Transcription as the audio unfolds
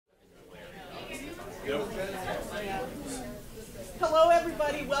Yeah. Hello,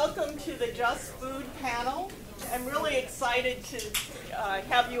 everybody. Welcome to the Just Food panel. I'm really excited to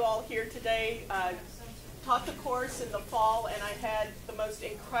have you all here today. Taught the course in the fall, and I had the most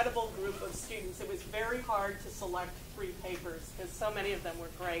incredible group of students. It was very hard to select 3 papers because so many of them were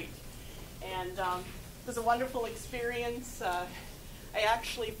great. And it was a wonderful experience. I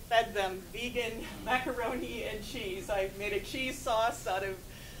actually fed them vegan macaroni and cheese. I made a cheese sauce out of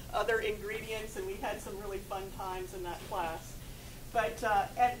other ingredients, and we had some really fun times in that class. But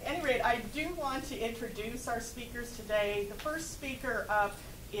at any rate, I do want to introduce our speakers today. The first speaker up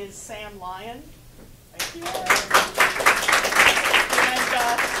is Sam Lyon. Thank you. And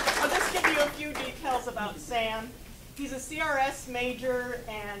I'll just give you a few details about Sam. He's a CRS major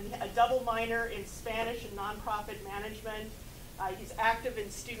and a double minor in Spanish and nonprofit management. He's active in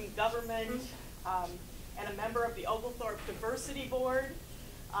student government and a member of the Oglethorpe Diversity Board.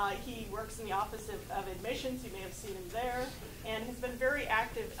 He works in the Office of Admissions. You may have seen him there, and has been very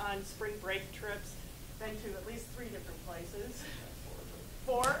active on spring break trips. Been to at least 3 different places.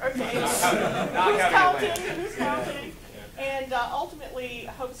 4? Okay. Who's counting? And ultimately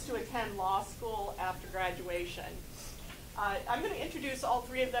hopes to attend law school after graduation. I'm going to introduce all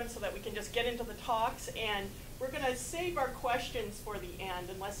 3 of them so that we can just get into the talks, and we're going to save our questions for the end,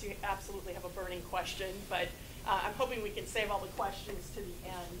 unless you absolutely have a burning question, but I'm hoping we can save all the questions to the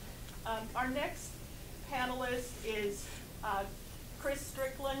end. Our next panelist is Chris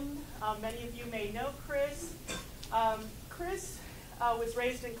Strickland. Many of you may know Chris. Chris was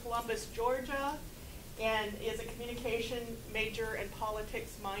raised in Columbus, Georgia, and is a communication major and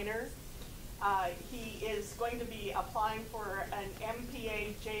politics minor. He is going to be applying for an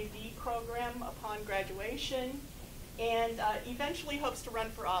MPA JD program upon graduation, and eventually hopes to run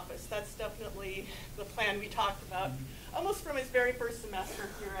for office. That's definitely the plan we talked about almost from his very first semester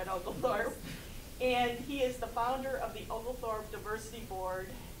here at Oglethorpe. And he is the founder of the Oglethorpe Diversity Board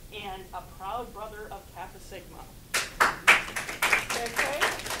and a proud brother of Kappa Sigma. Okay.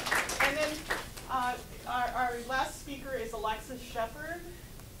 And then our last speaker is Alexis Shepard.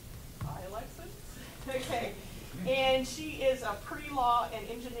 Hi, Alexis. Okay. And she is a pre-law and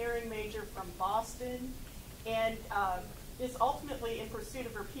engineering major from Boston, and is ultimately in pursuit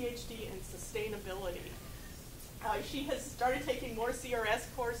of her PhD in sustainability. She has started taking more CRS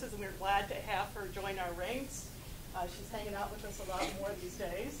courses, and we're glad to have her join our ranks. She's hanging out with us a lot more these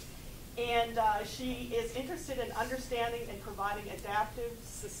days. And she is interested in understanding and providing adaptive,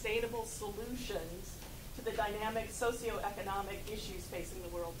 sustainable solutions to the dynamic socioeconomic issues facing the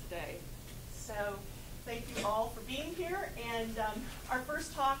world today. So thank you all for being here. And our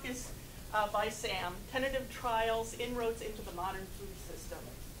first talk is by Sam, Tentative Trials, Inroads into the Modern Food System.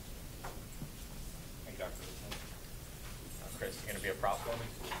 Thank you, Dr. Chris, you going to be a prop for me?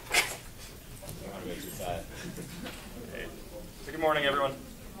 I want to go to the side. Okay. So good morning, everyone.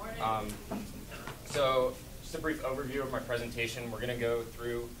 Good morning. So just a brief overview of my presentation. We're going to go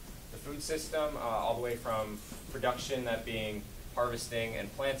through the food system all the way from production, that being harvesting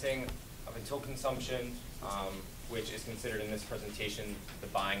and planting, up until consumption, which is considered in this presentation the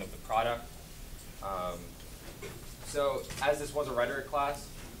buying of the product. So as this was a rhetoric class,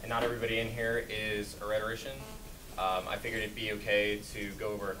 and not everybody in here is a rhetorician, I figured it'd be okay to go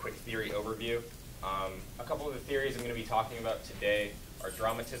over a quick theory overview. A couple of the theories I'm going to be talking about today are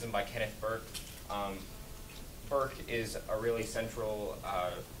Dramatism by Kenneth Burke. Burke is a really central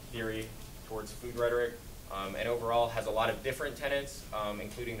theory towards food rhetoric, and overall has a lot of different tenets,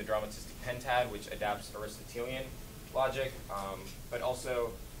 including the dramatistic pentad, which adapts Aristotelian logic, but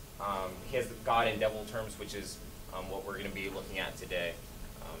also he has the God and devil terms, which is what we're going to be looking at today.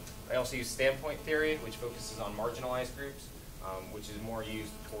 I also use standpoint theory, which focuses on marginalized groups, which is more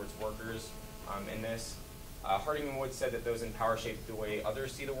used towards workers in this. Harding and Wood said that those in power shape the way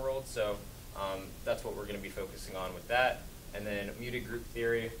others see the world, so that's what we're going to be focusing on with that. And then muted group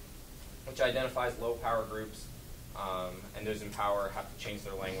theory, which identifies low power groups, and those in power have to change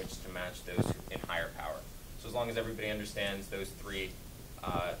their language to match those in higher power. So as long as everybody understands those 3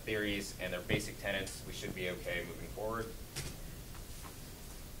 theories and their basic tenets, we should be okay moving forward.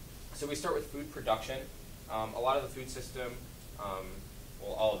 So we start with food production. A lot of the food system,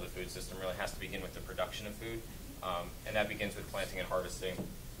 well, all of the food system really has to begin with the production of food, and that begins with planting and harvesting.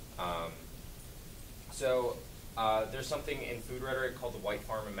 There's something in food rhetoric called the white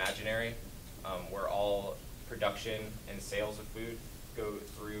farm imaginary, where all production and sales of food go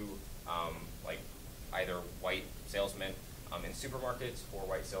through like either white salesmen in supermarkets or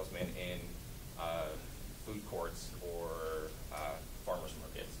white salesmen in food courts or farmers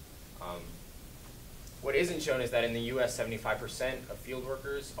markets. What isn't shown is that in the U.S., 75% of field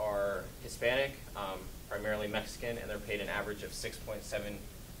workers are Hispanic, primarily Mexican, and they're paid an average of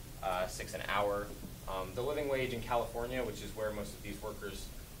 6.76 an hour. The living wage in California, which is where most of these workers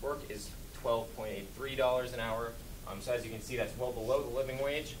work, is $12.83 an hour. So as you can see, that's well below the living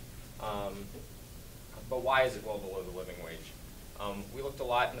wage. But why is it well below the living wage? We looked a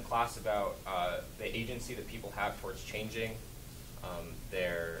lot in the class about the agency that people have towards changing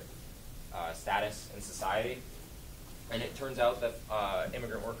their status in society. And it turns out that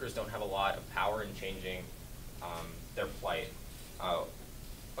immigrant workers don't have a lot of power in changing their plight. A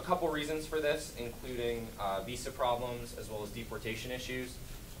couple reasons for this, including visa problems as well as deportation issues.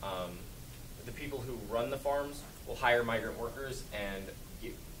 The people who run the farms will hire migrant workers and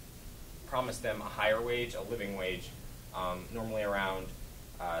promise them a higher wage, a living wage, normally around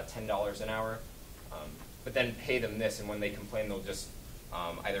 $10 an hour, but then pay them this, and when they complain, they'll just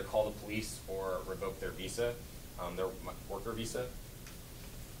either call the police or revoke their visa, their worker visa.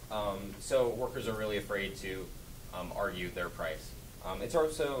 So workers are really afraid to argue their price. It's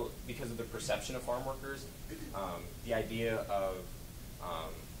also because of the perception of farm workers. The idea of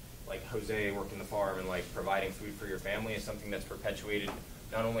like Jose working the farm and like providing food for your family is something that's perpetuated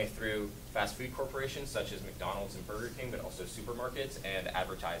not only through fast food corporations such as McDonald's and Burger King, but also supermarkets and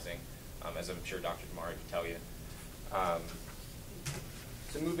advertising, as I'm sure Dr. Damari can tell you.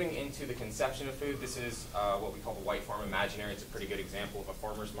 So moving into the conception of food, this is what we call the white farm imaginary. It's a pretty good example of a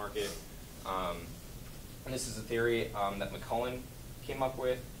farmer's market. And this is a theory that McCullen came up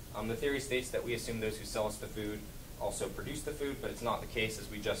with. The theory states that we assume those who sell us the food also produce the food, but it's not the case, as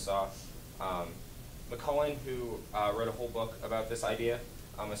we just saw. McCullen, who wrote a whole book about this idea,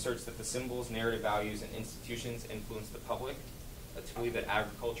 asserts that the symbols, narrative values, and institutions influence the public to believe that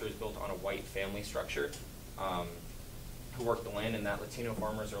agriculture is built on a white family structure who work the land, and that Latino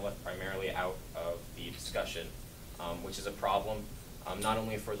farmers are left primarily out of the discussion, which is a problem not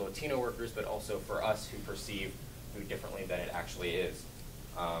only for the Latino workers, but also for us who perceive food differently than it actually is.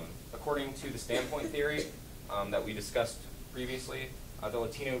 According to the standpoint theory that we discussed previously, the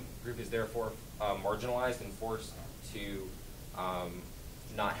Latino group is therefore marginalized and forced to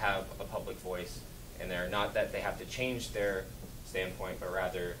not have a public voice in there. Not that they have to change their standpoint, but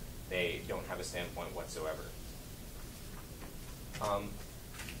rather they don't have a standpoint whatsoever.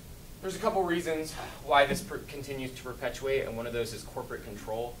 There's a couple reasons why this continues to perpetuate, and one of those is corporate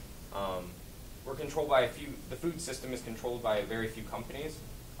control. We're controlled by the food system is controlled by very few companies.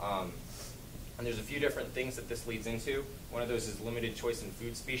 And there's a few different things that this leads into. One of those is limited choice in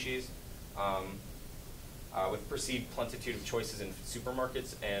food species, with perceived plentitude of choices in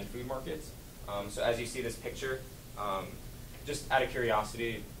supermarkets and food markets. So as you see this picture, just out of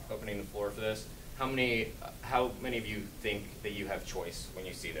curiosity, opening the floor for this, how many of you think that you have choice when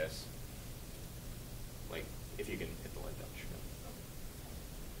you see this? Like, if you can hit the light down.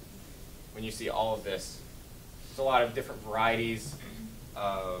 When you see all of this, there's a lot of different varieties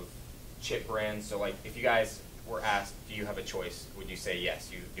of chip brands. So like, if you guys were asked, do you have a choice, would you say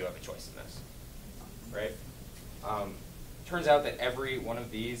yes, you do have a choice in this, right? Turns out that every one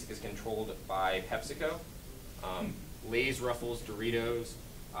of these is controlled by PepsiCo. Lay's, Ruffles, Doritos,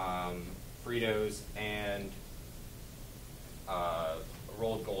 Fritos, and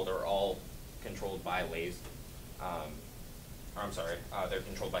Rolled Gold are all controlled by Lay's. They're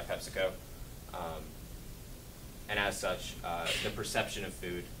controlled by PepsiCo. And as such, the perception of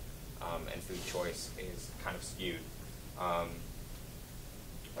food and food choice is kind of skewed.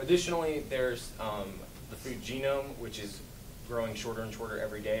 Additionally, there's the food genome, which is growing shorter and shorter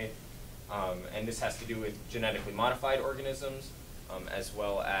every day. And this has to do with genetically modified organisms, as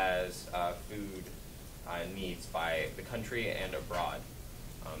well as food needs by the country and abroad.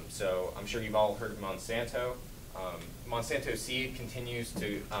 So I'm sure you've all heard of Monsanto. Monsanto seed continues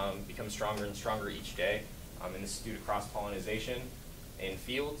to become stronger and stronger each day, and this is due to cross-pollination in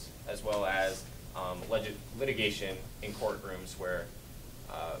fields, as well as litigation in courtrooms where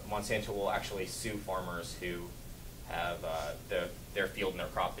Monsanto will actually sue farmers who have their field and their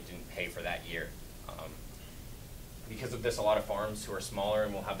crop that didn't pay for that year. Because of this, a lot of farms who are smaller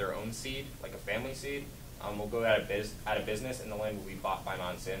and will have their own seed, like a family seed, will go out of business, and the land will be bought by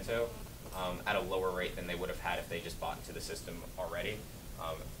Monsanto at a lower rate than they would have had if they just bought into the system already.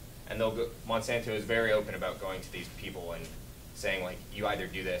 And Monsanto is very open about going to these people and saying, like, you either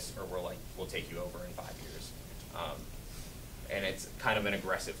do this or we'll take you over in 5 years. And it's kind of an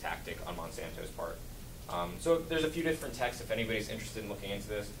aggressive tactic on Monsanto's part. So there's a few different texts if anybody's interested in looking into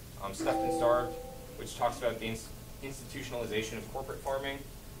this. Stuffed and Starved, which talks about the institutionalization of corporate farming,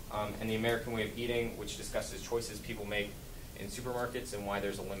 and The American Way of Eating, which discusses choices people make in supermarkets and why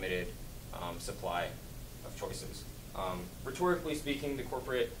there's a limited supply of choices. Rhetorically speaking, the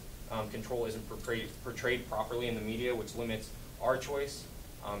corporate control isn't portrayed properly in the media, which limits our choice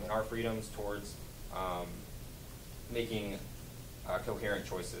and our freedoms towards making coherent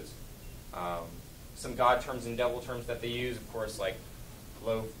choices. Some God terms and devil terms that they use, of course, like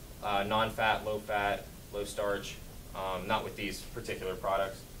low, non-fat, low-fat, low-starch, not with these particular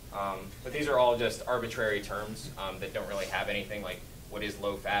products. But these are all just arbitrary terms that don't really have anything, like what is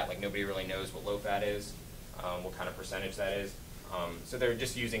low-fat, like nobody really knows what low-fat is, what kind of percentage that is. So they're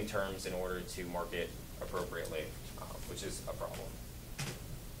just using terms in order to market appropriately, which is a problem.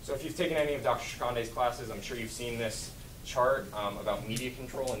 So if you've taken any of Dr. Shikande's classes, I'm sure you've seen this chart about media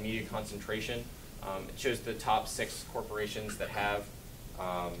control and media concentration. It shows the top 6 corporations that have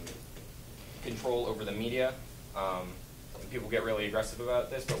control over the media. People get really aggressive about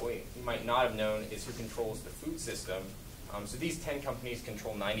this, but what you might not have known is who controls the food system. So these 10 companies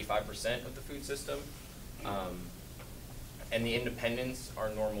control 95% of the food system. And the independents are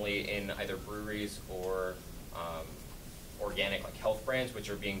normally in either breweries or organic, like health brands, which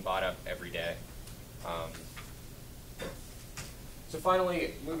are being bought up every day. So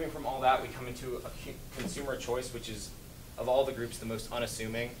finally, moving from all that, we come into a consumer choice, which is, of all the groups, the most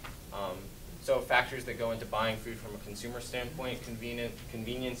unassuming. So factors that go into buying food from a consumer standpoint: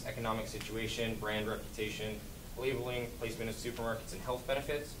 convenience, economic situation, brand reputation, labeling, placement of supermarkets, and health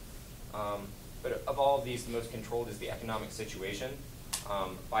benefits. But of all of these, the most controlled is the economic situation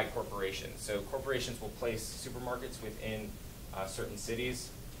by corporations. So corporations will place supermarkets within certain cities.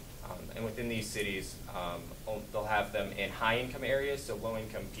 And within these cities, they'll have them in high-income areas, so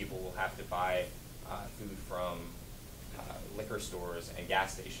low-income people will have to buy food from liquor stores and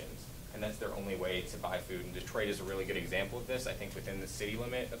gas stations. And that's their only way to buy food. And Detroit is a really good example of this. I think within the city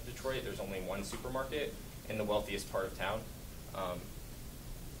limit of Detroit, there's only one supermarket in the wealthiest part of town.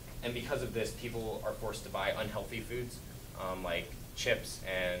 And because of this, people are forced to buy unhealthy foods like chips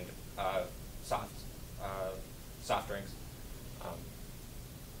and soft drinks,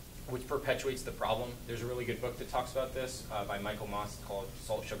 which perpetuates the problem. There's a really good book that talks about this by Michael Moss called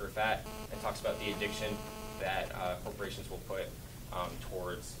Salt, Sugar, Fat. It talks about the addiction that corporations will put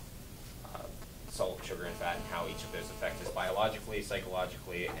towards salt, sugar, and fat, and how each of those affect us biologically,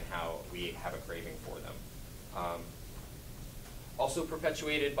 psychologically, and how we have a craving for them. Also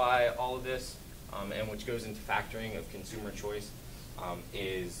perpetuated by all of this, and which goes into factoring of consumer choice,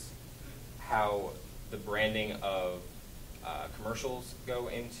 is how the branding of commercials go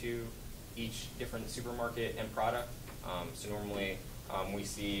into each different supermarket and product. So normally we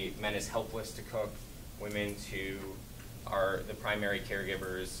see men as helpless to cook, women who are the primary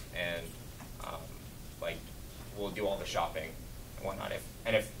caregivers and like will do all the shopping and whatnot.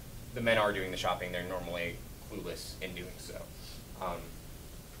 If the men are doing the shopping, they're normally clueless in doing so.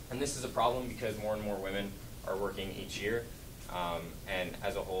 And this is a problem because more and more women are working each year, and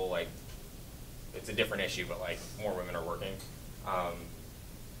as a whole, like, it's a different issue, but like more women are working.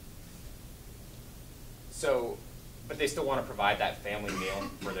 But they still want to provide that family meal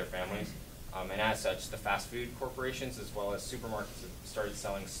for their families. And as such, the fast food corporations as well as supermarkets have started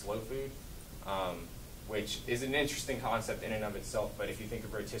selling slow food, which is an interesting concept in and of itself. But if you think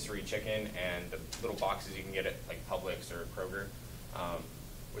of rotisserie chicken and the little boxes you can get at like Publix or Kroger,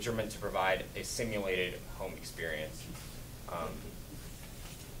 which are meant to provide a simulated home experience.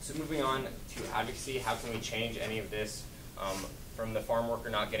 So moving on to advocacy, how can we change any of this from the farm worker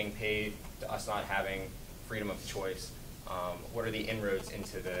not getting paid to us not having freedom of choice? What are the inroads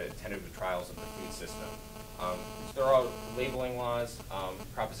into the tentative trials of the food system? There are labeling laws.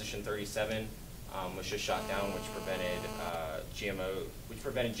 Proposition 37 was just shot down, which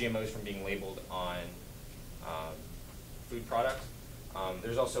prevented GMOs from being labeled on food products.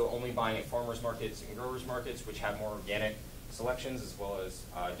 There's also only buying at farmers markets and growers markets, which have more organic selections as well as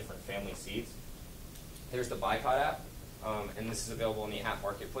different family seeds. There's the Boycott app, and this is available in the app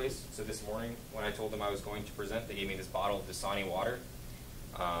marketplace. So this morning, when I told them I was going to present, they gave me this bottle of Dasani water.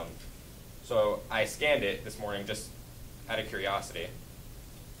 So I scanned it this morning just out of curiosity.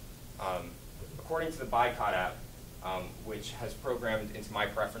 According to the Boycott app, which has programmed into my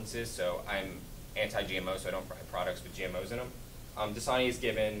preferences, so I'm anti-GMO, so I don't buy products with GMOs in them. Dasani is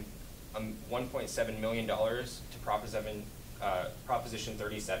given $1.7 million to Proposition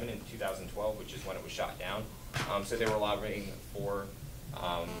 37 in 2012, which is when it was shot down. So they were lobbying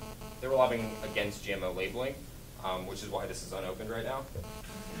against GMO labeling, which is why this is unopened right now.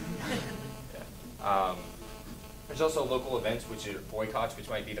 Yeah. There's also local events, which are boycotts, which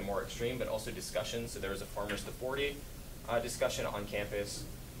might be the more extreme, but also discussions. So there was a Farmers to 40 discussion on campus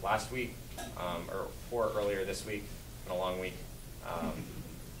last week, or earlier this week, in a long week.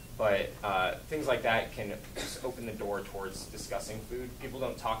 But things like that can just open the door towards discussing food. People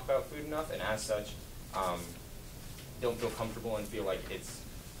don't talk about food enough, and as such, don't feel comfortable and feel like it's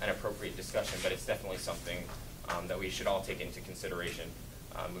an appropriate discussion, but it's definitely something that we should all take into consideration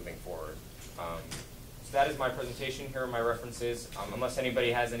moving forward. So that is my presentation. Here are my references. Unless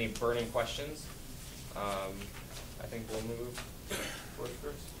anybody has any burning questions, I think we'll move forward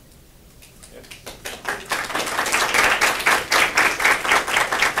first. Yeah.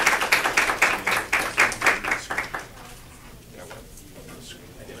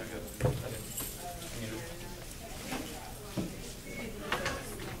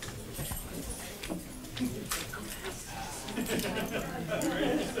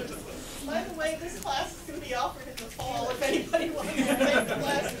 By the way, this class is going to be offered in the fall. If anybody wants to take the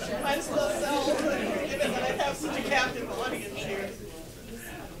class, might as well sell, given that I have such a captive audience here.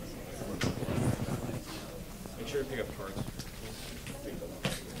 Make sure to pick up cards.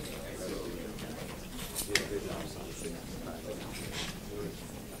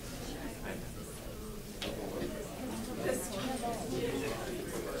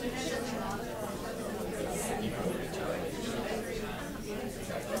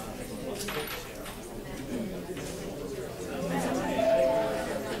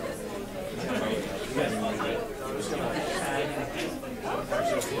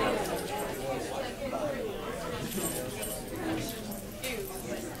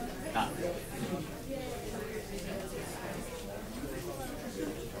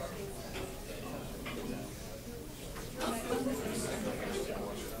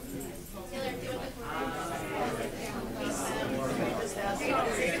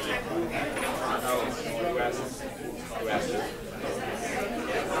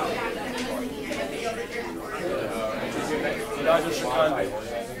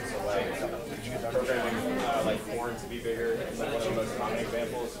 Programming like corn to be bigger is like one of the most common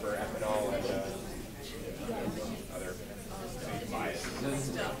examples for ethanol and other bias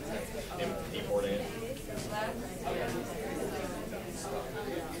importing it.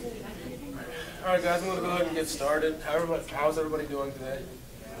 All right, guys, I'm going to go ahead and get started. How's everybody doing today?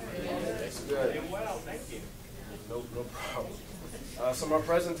 It's good. Doing well, thank you. No problem. So my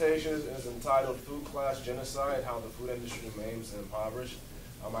presentation is entitled Food Class Genocide, How the Food Industry Maims and Impoverished.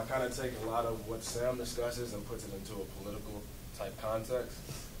 I kind of take a lot of what Sam discusses and puts it into a political type context.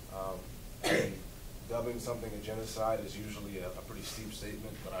 And dubbing something a genocide is usually a pretty steep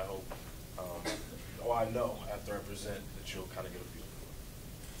statement, but I hope, I know after I present that you'll kind of get a feel for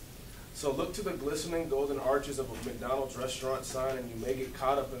it. So look to the glistening golden arches of a McDonald's restaurant sign and you may get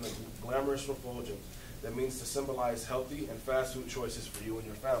caught up in the glamorous refulgence that means to symbolize healthy and fast food choices for you and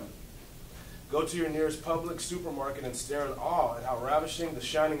your family. Go to your nearest public supermarket and stare in awe at how ravishing the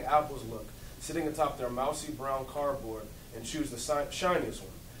shining apples look, sitting atop their mousy brown cardboard, and choose the shiniest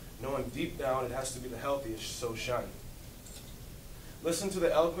one, knowing deep down it has to be the healthiest, so shiny. Listen to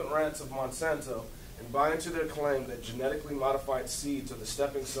the eloquent rants of Monsanto and buy into their claim that genetically modified seeds are the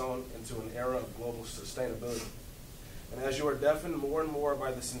stepping stone into an era of global sustainability. And as you are deafened more and more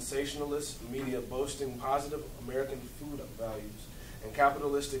by the sensationalist media boasting positive American food values and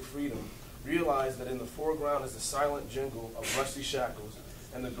capitalistic freedom, realize that in the foreground is the silent jingle of rusty shackles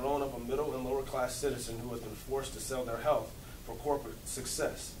and the groan of a middle and lower class citizen who has been forced to sell their health for corporate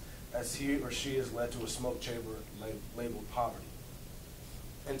success as he or she is led to a smoke chamber labeled poverty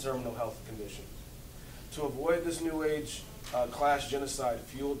and terminal health conditions. To avoid this new age class genocide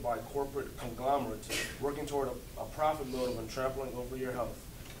fueled by corporate conglomerates working toward a profit motive and trampling over your health,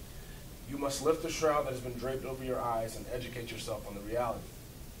 you must lift the shroud that has been draped over your eyes and educate yourself on the reality.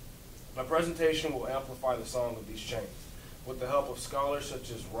 My presentation will amplify the song of these chains with the help of scholars such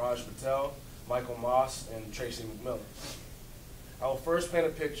as Raj Patel, Michael Moss, and Tracy McMillan. I will first paint a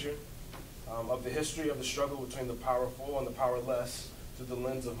picture of the history of the struggle between the powerful and the powerless through the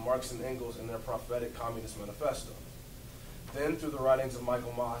lens of Marx and Engels in their prophetic Communist Manifesto. Then, through the writings of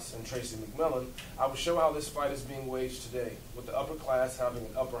Michael Moss and Tracy McMillan, I will show how this fight is being waged today, with the upper class having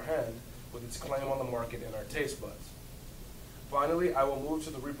an upper hand with its claim on the market and our taste buds. Finally, I will move to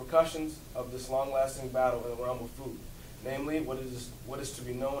the repercussions of this long-lasting battle in the realm of food, namely what is to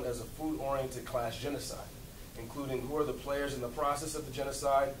be known as a food-oriented class genocide, including who are the players in the process of the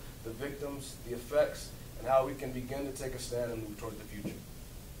genocide, the victims, the effects, and how we can begin to take a stand and move toward the future.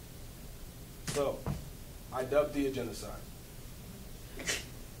 So, I dubbed the genocide.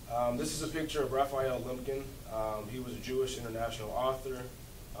 This is a picture of Raphael Lemkin. He was a Jewish international author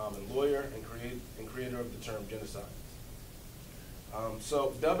and lawyer and creator of the term genocide.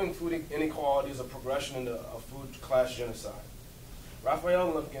 So dubbing food inequality is a progression into a food class genocide.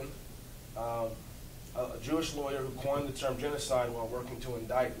 Raphael Lemkin a Jewish lawyer who coined the term genocide while working to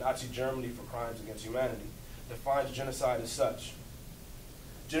indict Nazi Germany for crimes against humanity, defines genocide as such.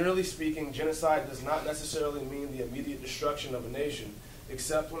 Generally speaking, genocide does not necessarily mean the immediate destruction of a nation,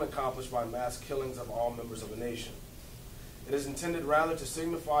 except when accomplished by mass killings of all members of a nation. It is intended rather to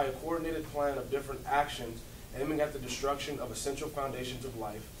signify a coordinated plan of different actions aiming at the destruction of essential foundations of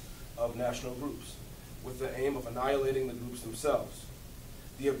life of national groups, with the aim of annihilating the groups themselves.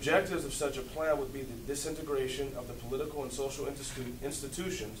 The objectives of such a plan would be the disintegration of the political and social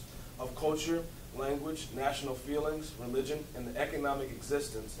institutions of culture, language, national feelings, religion, and the economic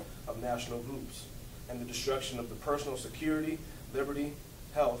existence of national groups, and the destruction of the personal security, liberty,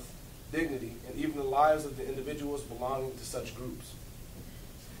 health, dignity, and even the lives of the individuals belonging to such groups.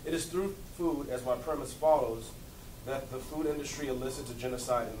 It is through food, as my premise follows, that the food industry elicits a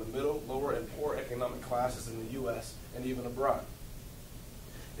genocide in the middle, lower, and poor economic classes in the U.S. and even abroad.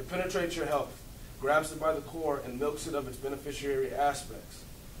 It penetrates your health, grabs it by the core, and milks it of its beneficiary aspects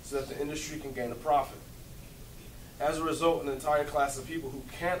so that the industry can gain a profit. As a result, an entire class of people who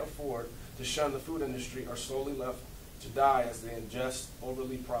can't afford to shun the food industry are slowly left to die as they ingest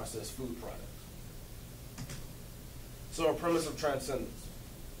overly processed food products. So, a premise of transcendence.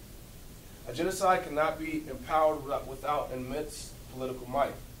 A genocide cannot be empowered without immense political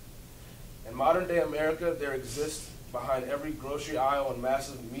might. In modern day America, there exists behind every grocery aisle and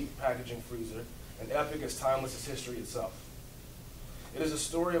massive meat packaging freezer an epic as timeless as history itself. It is a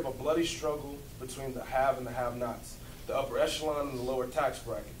story of a bloody struggle between the have and the have-nots, the upper echelon and the lower tax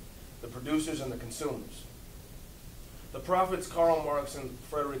bracket, the producers and the consumers. The prophets Karl Marx and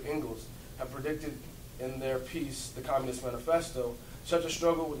Frederick Engels have predicted in their piece, The Communist Manifesto, such a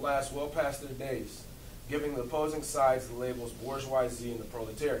struggle would last well past their days, giving the opposing sides the labels bourgeoisie and the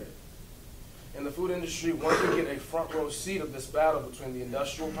proletariat. In the food industry, one can get a front row seat of this battle between the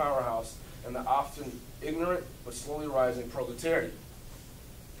industrial powerhouse and the often ignorant but slowly rising proletariat.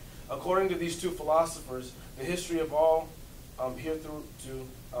 According to these two philosophers, the history of all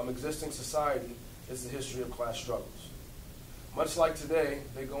existing society is the history of class struggles. Much like today,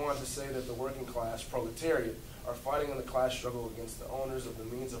 they go on to say that the working class, proletariat, are fighting in the class struggle against the owners of the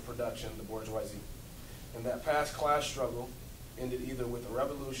means of production, the bourgeoisie. And that past class struggle ended either with a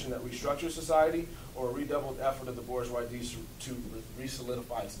revolution that restructured society or a redoubled effort of the bourgeoisie to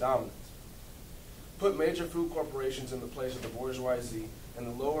re-solidify its dominance. Put major food corporations in the place of the bourgeoisie and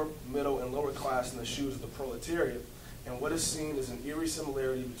the lower, middle, and lower class in the shoes of the proletariat, and what is seen is an eerie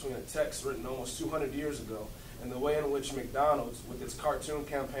similarity between a text written almost 200 years ago and the way in which McDonald's, with its cartoon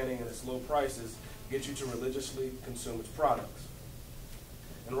campaigning and its low prices, gets you to religiously consume its products.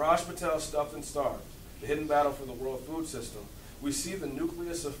 In Raj Patel's Stuffed and Starved, The Hidden Battle for the World Food System, we see the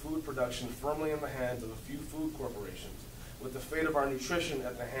nucleus of food production firmly in the hands of a few food corporations, with the fate of our nutrition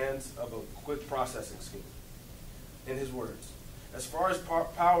at the hands of a quick processing scheme. In his words, as far as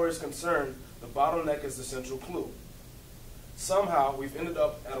power is concerned, the bottleneck is the central clue. Somehow, we've ended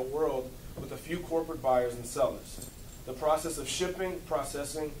up at a world with a few corporate buyers and sellers. The process of shipping,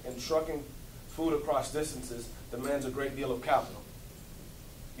 processing, and trucking food across distances demands a great deal of capital.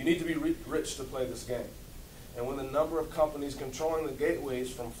 You need to be rich to play this game. And when the number of companies controlling the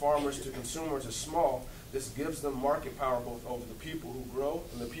gateways from farmers to consumers is small, this gives them market power both over the people who grow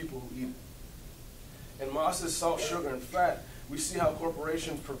and the people who eat it. In Moss's Salt, Sugar, and Fat, we see how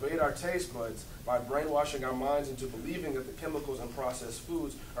corporations pervade our taste buds by brainwashing our minds into believing that the chemicals in processed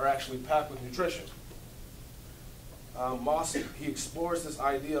foods are actually packed with nutrition. Moss, he explores this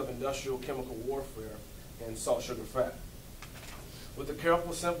idea of industrial chemical warfare in Salt, Sugar, Fat. With the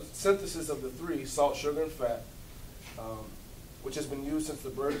careful synthesis of the three, salt, sugar, and fat, which has been used since the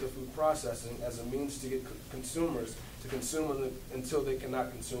birth of food processing as a means to get consumers to consume until they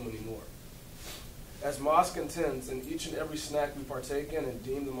cannot consume anymore. As Moss contends, in each and every snack we partake in and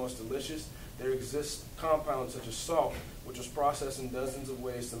deem the most delicious, there exists compounds such as salt, which was processed in dozens of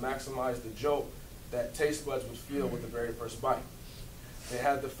ways to maximize the jolt that taste buds would feel with the very first bite. They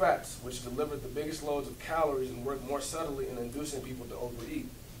had the fats, which delivered the biggest loads of calories and worked more subtly in inducing people to overeat.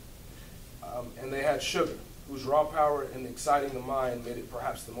 And they had sugar, whose raw power in exciting the mind made it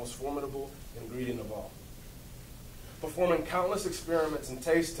perhaps the most formidable ingredient of all. Performing countless experiments and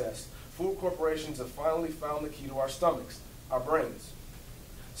taste tests, food corporations have finally found the key to our stomachs, our brains.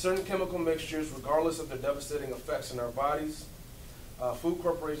 Certain chemical mixtures, regardless of their devastating effects in our bodies, food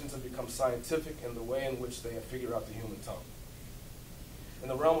corporations have become scientific in the way in which they have figured out the human tongue. In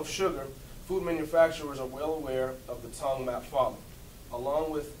the realm of sugar, food manufacturers are well aware of the tongue map follow,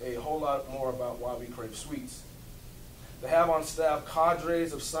 along with a whole lot more about why we crave sweets. They have on staff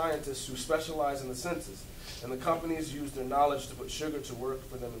cadres of scientists who specialize in the senses, and the companies use their knowledge to put sugar to work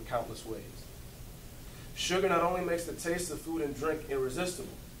for them in countless ways. Sugar not only makes the taste of food and drink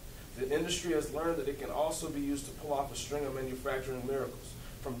irresistible, the industry has learned that it can also be used to pull off a string of manufacturing miracles,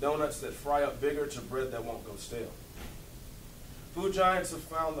 from donuts that fry up bigger to bread that won't go stale. Food giants have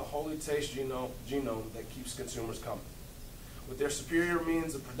found the holy taste genome that keeps consumers coming. With their superior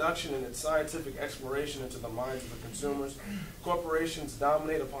means of production and its scientific exploration into the minds of the consumers, corporations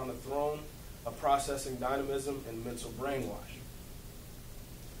dominate upon the throne of processing dynamism and mental brainwash.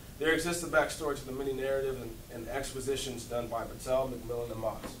 There exists a backstory to the many narratives and expositions done by Patel, Macmillan, and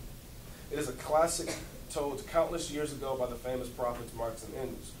Moss. It is a classic told countless years ago by the famous prophets Marx and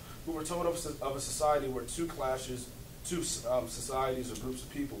Engels, who were told of a society where two societies or groups of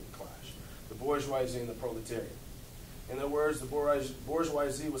people would clash, the bourgeoisie and the proletariat. In their words, the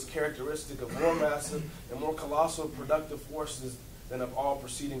bourgeoisie was characteristic of more massive and more colossal productive forces than of all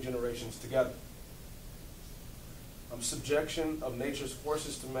preceding generations together. Subjection of nature's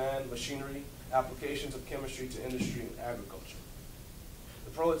forces to man, machinery, applications of chemistry to industry and agriculture.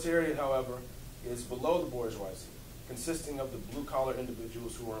 The proletariat, however, is below the bourgeoisie, consisting of the blue-collar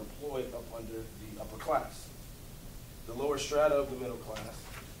individuals who are employed up under the upper class. The lower strata of the middle class,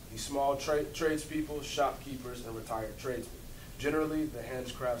 the small tradespeople, shopkeepers, and retired tradesmen, generally the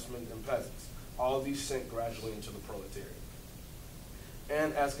handicraftsmen and peasants. All of these sink gradually into the proletariat.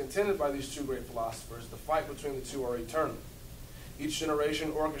 And as contended by these two great philosophers, the fight between the two are eternal. Each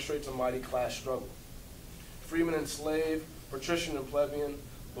generation orchestrates a mighty class struggle. Freeman and slave, patrician and plebeian,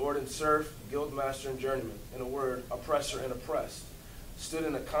 lord and serf, guildmaster and journeyman, in a word, oppressor and oppressed, stood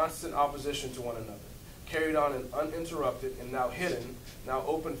in a constant opposition to one another, carried on an uninterrupted and now hidden, now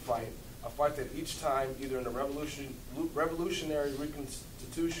open fight, a fight that each time, either in a revolutionary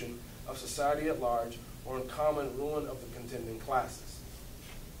reconstitution of society at large or in common ruin of the contending classes.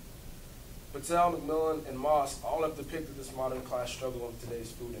 Patel, Macmillan, and Moss all have depicted this modern class struggle in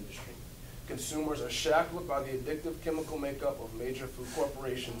today's food industry. Consumers are shackled by the addictive chemical makeup of major food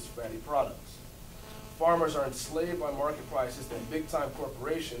corporations' fatty products. Farmers are enslaved by market prices that big-time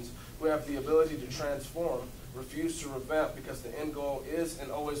corporations, who have the ability to transform, refuse to revamp because the end goal is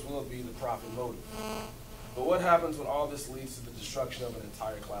and always will be the profit motive. But what happens when all this leads to the destruction of an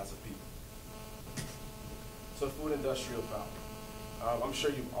entire class of people? So food industrial power. I'm sure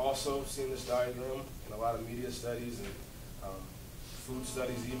you've also seen this diagram in a lot of media studies and food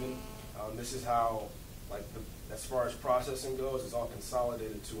studies even. This is how, as far as processing goes, it's all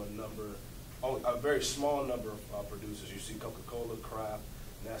consolidated to a very small number of producers. You see Coca-Cola, Kraft,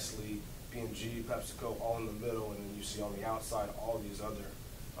 Nestle, P&G, PepsiCo, all in the middle, and then you see on the outside all these other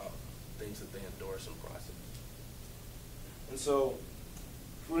things that they endorse and process. And so,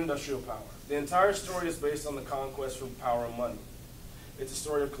 food industrial power. The entire story is based on the conquest for power and money. It's a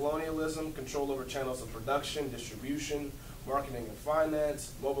story of colonialism, control over channels of production, distribution, marketing and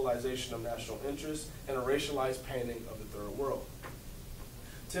finance, mobilization of national interests, and a racialized painting of the third world.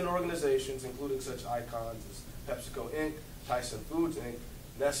 10 organizations, including such icons as PepsiCo Inc., Tyson Foods Inc.,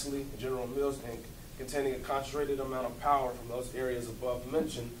 Nestle, and General Mills Inc., containing a concentrated amount of power from those areas above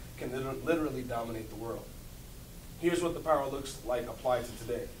mentioned, can literally dominate the world. Here's what the power looks like applied to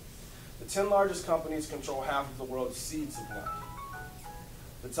today. The 10 largest companies control half of the world's seed supply.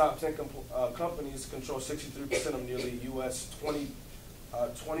 The top 10 companies control 63% of nearly $20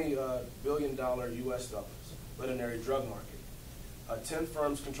 billion US dollars veterinary drug market. 10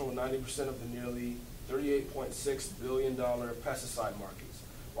 firms control 90% of the nearly $38.6 billion pesticide markets,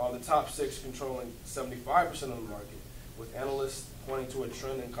 while the top 6 controlling 75% of the market, with analysts pointing to a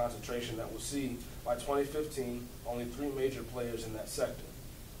trend in concentration that will see, by 2015, only 3 major players in that sector.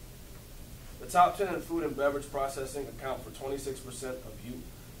 The top 10 in food and beverage processing account for 26%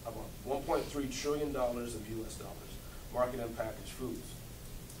 of $1.3 trillion of US dollars, market and packaged foods.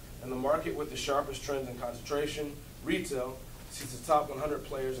 And the market with the sharpest trends in concentration, retail, sees the top 100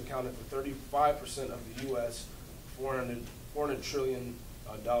 players accounting for 35% of the US $400 trillion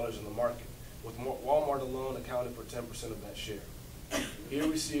in the market, with Walmart alone accounting for 10% of that share. Here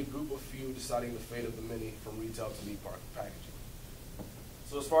we see a group of few deciding the fate of the many, from retail to meat packaging.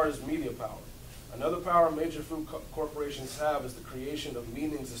 So as far as media power, another power major food corporations have is the creation of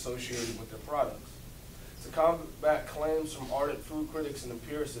meanings associated with their products. To combat claims from ardent food critics and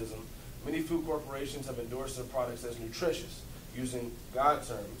empiricism, many food corporations have endorsed their products as nutritious, using God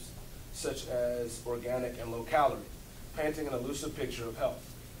terms such as organic and low calorie, painting an elusive picture of health.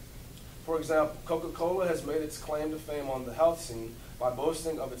 For example, Coca-Cola has made its claim to fame on the health scene by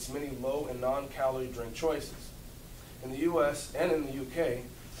boasting of its many low and non-calorie drink choices. In the US and in the UK,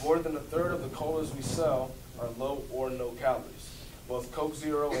 more than a third of the colas we sell are low or no calories. Both Coke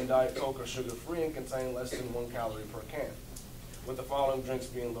Zero and Diet Coke are sugar-free and contain less than 1 calorie per can, with the following drinks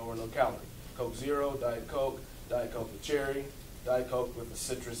being low or no calorie: Coke Zero, Diet Coke with cherry, Diet Coke with a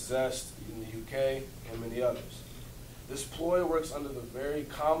citrus zest in the UK, and many others. This ploy works under the very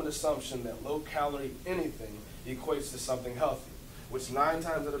common assumption that low-calorie anything equates to something healthy, which 9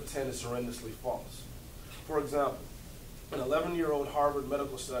 times out of 10 is horrendously false. For example, an 11-year-old Harvard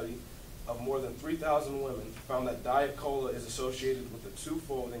medical study of more than 3,000 women found that Diet Cola is associated with a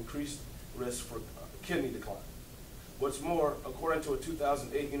 2-fold increased risk for kidney decline. What's more, according to a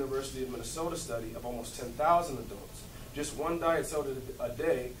 2008 University of Minnesota study of almost 10,000 adults, just one diet soda a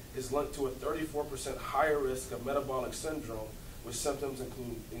day is linked to a 34% higher risk of metabolic syndrome, with symptoms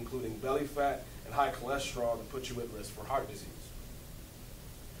including belly fat and high cholesterol that put you at risk for heart disease.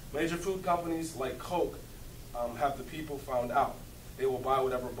 Major food companies like Coke have the people found out. They will buy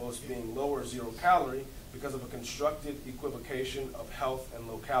whatever boasts being low or zero calorie because of a constructed equivocation of health and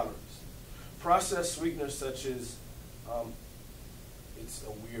low calories. Processed sweeteners such as, it's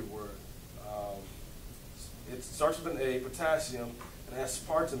a weird word, it starts with an A, potassium, and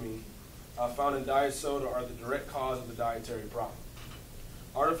aspartame found in diet soda are the direct cause of the dietary problem.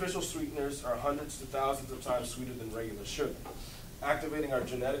 Artificial sweeteners are hundreds to thousands of times sweeter than regular sugar, activating our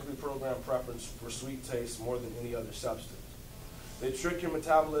genetically programmed preference for sweet taste more than any other substance. They trick your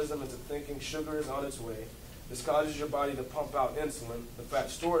metabolism into thinking sugar is on its way. This causes your body to pump out insulin, the fat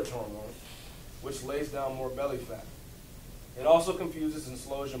storage hormone, which lays down more belly fat. It also confuses and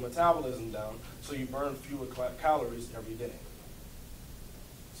slows your metabolism down, so you burn fewer calories every day.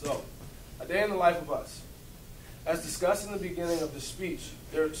 So, a day in the life of us. As discussed in the beginning of the speech,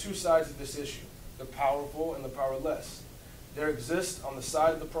 there are 2 sides of this issue, the powerful and the powerless. There exist on the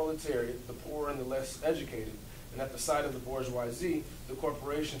side of the proletariat, the poor and the less educated, and at the side of the bourgeoisie, the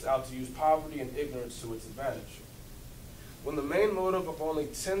corporations out to use poverty and ignorance to its advantage. When the main motive of only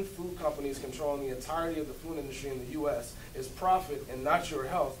 10 food companies controlling the entirety of the food industry in the U.S. is profit and not your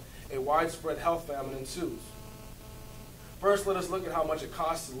health, a widespread health famine ensues. First, let us look at how much it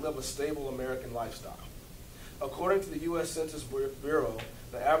costs to live a stable American lifestyle. According to the U.S. Census Bureau,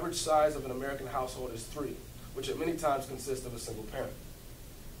 the average size of an American household is 3, which at many times consists of a single parent.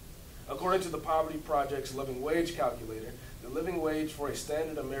 According to the Poverty Project's living wage calculator, the living wage for a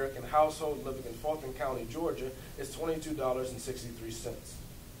standard American household living in Fulton County, Georgia, is $22.63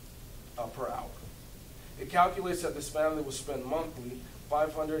 per hour. It calculates that this family will spend monthly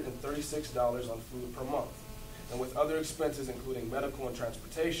 $536 on food per month, and with other expenses including medical and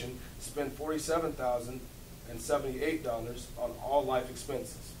transportation, spend $47,078 on all life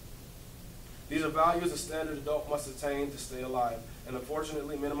expenses. These are values a standard adult must attain to stay alive, and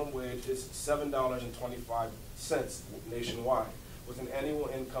unfortunately minimum wage is $7.25 nationwide, with an annual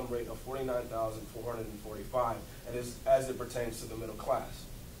income rate of $49,445, as it pertains to the middle class.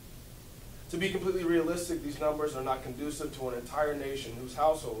 To be completely realistic, these numbers are not conducive to an entire nation whose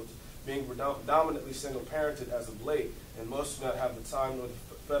households, being predominantly single-parented as of late, and most do not have the time nor the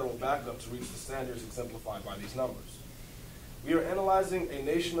federal backup to reach the standards exemplified by these numbers. We are analyzing a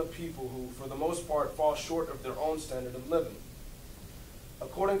nation of people who, for the most part, fall short of their own standard of living.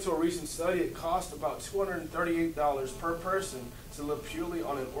 According to a recent study, it costs about $238 per person to live purely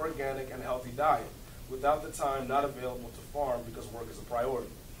on an organic and healthy diet, without the time not available to farm because work is a priority.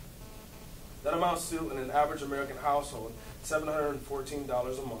 That amounts to, in an average American household, $714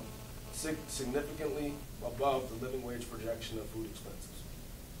 a month, significantly above the living wage projection of food expenses.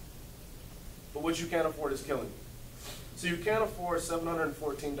 But what you can't afford is killing you. So you can't afford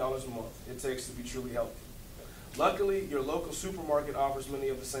 $714 a month it takes to be truly healthy. Luckily, your local supermarket offers many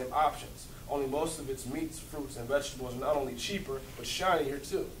of the same options, only most of its meats, fruits, and vegetables are not only cheaper, but shinier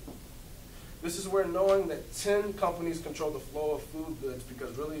too. This is where knowing that 10 companies control the flow of food goods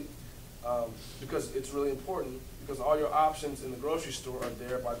because it's really important, because all your options in the grocery store are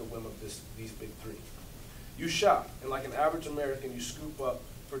there by the whim of these big 3. You shop, and like an average American, you scoop up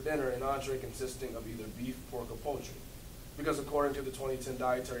for dinner an entree consisting of either beef, pork, or poultry. Because according to the 2010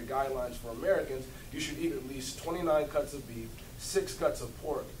 dietary guidelines for Americans, you should eat at least 29 cuts of beef, 6 cuts of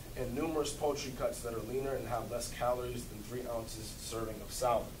pork, and numerous poultry cuts that are leaner and have less calories than 3 ounces serving of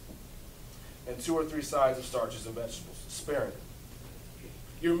salad, and 2 or 3 sides of starches and vegetables, sparingly.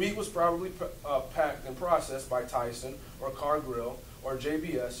 Your meat was probably packed and processed by Tyson, or Cargill, or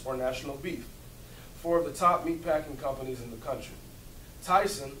JBS, or National Beef, 4 of the top meat packing companies in the country.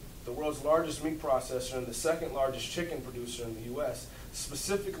 Tyson, the world's largest meat processor and the 2nd largest chicken producer in the U.S.,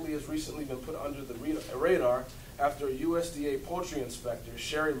 specifically has recently been put under the radar after a USDA poultry inspector,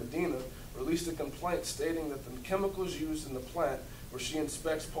 Sherry Medina, released a complaint stating that the chemicals used in the plant where she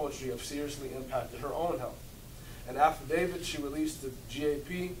inspects poultry have seriously impacted her own health. An affidavit she released to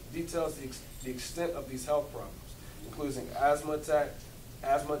GAP details the extent of these health problems, including asthma attack,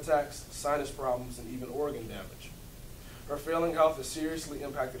 asthma attacks, sinus problems, and even organ damage. Her failing health has seriously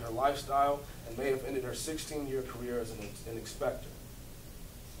impacted her lifestyle and may have ended her 16-year career as an inspector.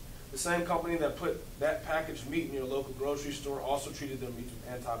 The same company that put that packaged meat in your local grocery store also treated their meat with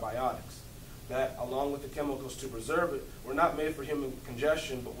antibiotics that, along with the chemicals to preserve it, were not made for human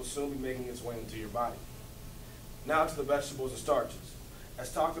congestion but will soon be making its way into your body. Now to the vegetables and starches.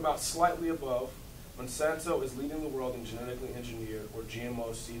 As talked about slightly above, Monsanto is leading the world in genetically engineered or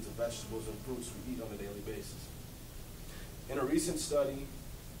GMO seeds of vegetables and fruits we eat on a daily basis. In a recent study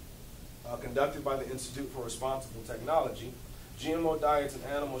conducted by the Institute for Responsible Technology, GMO diets in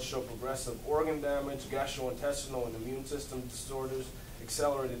animals show progressive organ damage, gastrointestinal and immune system disorders,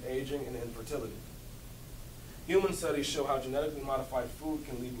 accelerated aging, and infertility. Human studies show how genetically modified food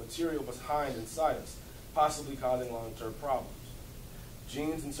can leave material behind inside us, possibly causing long-term problems.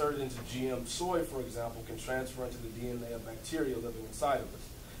 Genes inserted into GM soy, for example, can transfer into the DNA of bacteria living inside of us,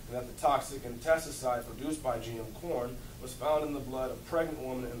 and that the toxic insecticide produced by GM corn was found in the blood of pregnant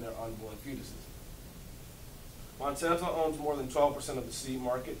women and their unborn fetuses. Monsanto owns more than 12% of the seed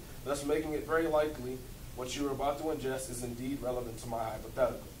market, thus making it very likely what you are about to ingest is indeed relevant to my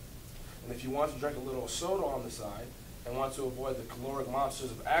hypothetical. And if you want to drink a little soda on the side and want to avoid the caloric monsters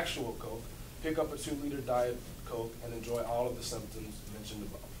of actual Coke, pick up a 2-liter Diet Coke and enjoy all of the symptoms mentioned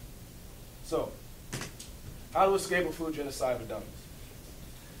above. So, how to escape a food genocide for dummies?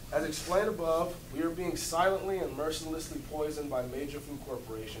 As explained above, we are being silently and mercilessly poisoned by major food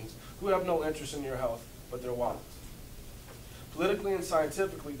corporations who have no interest in your health but their wallets. Politically and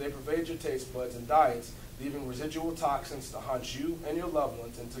scientifically, they pervade your taste buds and diets, leaving residual toxins to haunt you and your loved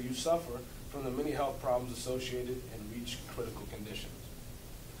ones until you suffer from the many health problems associated and reach critical conditions.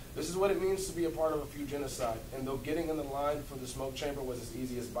 This is what it means to be a part of a food genocide, and though getting in the line for the smoke chamber was as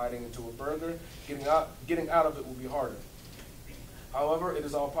easy as biting into a burger, getting out of it will be harder. However, it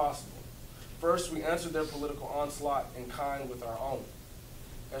is all possible. First, we answered their political onslaught in kind with our own.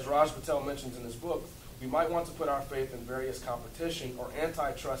 As Raj Patel mentions in his book, we might want to put our faith in various competition or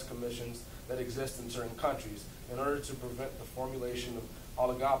antitrust commissions that exist in certain countries in order to prevent the formulation of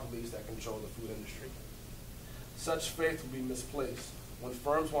oligopolies that control the food industry. Such faith would be misplaced. When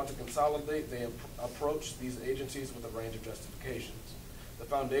firms want to consolidate, they approach these agencies with a range of justifications. The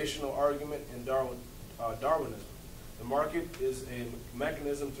foundational argument in Darwinism. The market is a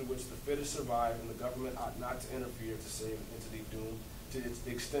mechanism through which the fittest survive, and the government ought not to interfere to save an entity doomed to its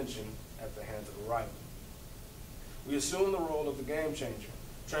extinction at the hands of a rival. We assume the role of the game changer,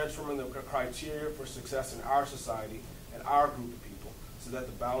 transforming the criteria for success in our society and our group of people so that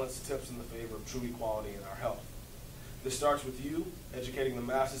the balance tips in the favor of true equality in our health. This starts with you, educating the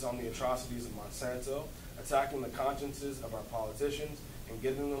masses on the atrocities of Monsanto, attacking the consciences of our politicians, and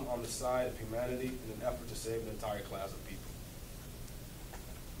getting them on the side of humanity in an effort to save an entire class of people.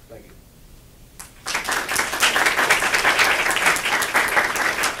 Thank you.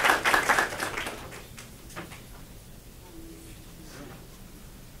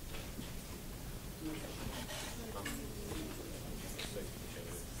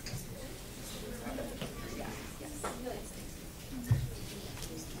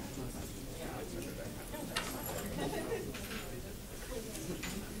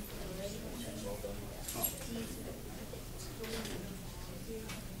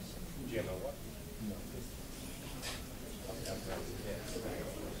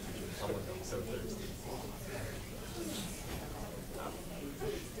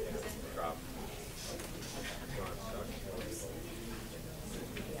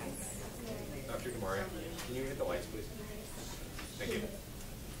 Can you hit the lights, please? Thank you.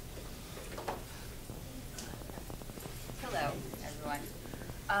 Hello,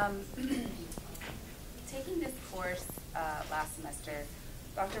 everyone. Taking this course last semester,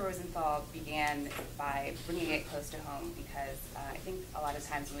 Dr. Rosenthal began by bringing it close to home because I think a lot of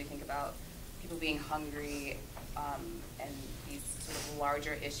times when we think about people being hungry and these sort of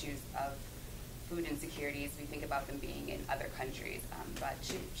larger issues of food insecurities, we think about them being in other countries. But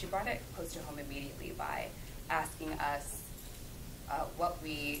she brought it close to home immediately by asking us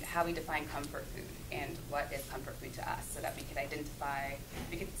how we define comfort food and what is comfort food to us, so that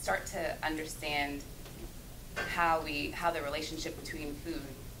we could start to understand how the relationship between food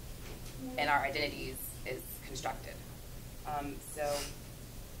and our identities is constructed. So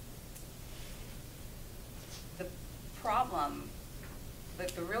the problem,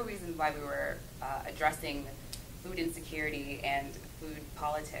 the real reason why we were addressing food insecurity and food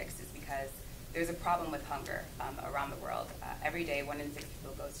politics is because there's a problem with hunger around the world. Every day, 1 in 6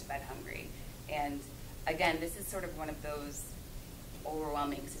 people goes to bed hungry. And again, this is sort of one of those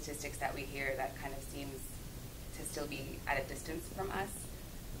overwhelming statistics that we hear that kind of seems to still be at a distance from us.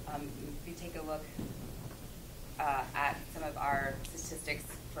 If you take a look at some of our statistics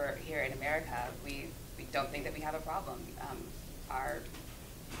for here in America, we don't think that we have a problem. Our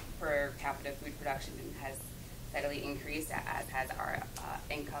per capita food production has steadily increased, as has our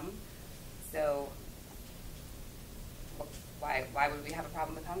income. So why would we have a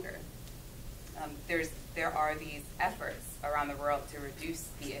problem with hunger? There are these efforts around the world to reduce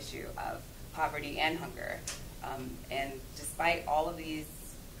the issue of poverty and hunger. And despite all of these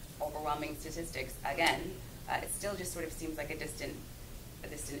overwhelming statistics, again, it still just sort of seems like a distant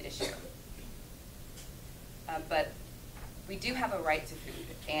issue. But we do have a right to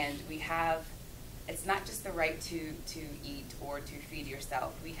food, and it's not just the right to eat or to feed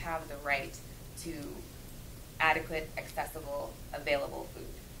yourself. We have the right to adequate, accessible, available food.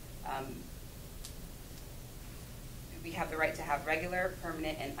 We have the right to have regular,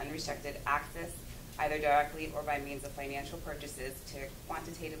 permanent, and unrestricted access, either directly or by means of financial purchases, to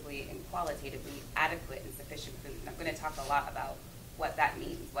quantitatively and qualitatively adequate and sufficient food. And I'm going to talk a lot about what that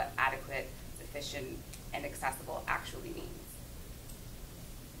means, what adequate, sufficient, and accessible actually means.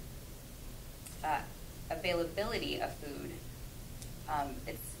 Availability of food,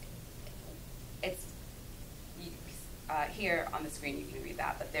 here on the screen you can read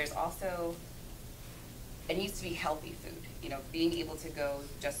that, but there's also, it needs to be healthy food. You know, being able to go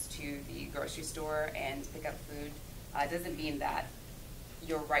just to the grocery store and pick up food doesn't mean that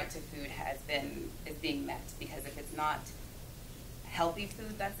your right to food is being met, because if it's not healthy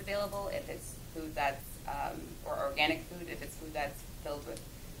food that's available, if it's food that's or organic food, if it's food that's filled with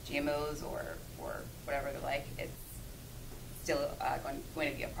GMOs or whatever the like, it's still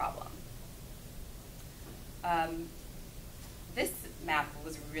going to be a problem. This map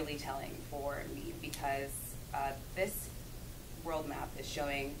was really telling for me, because this world map is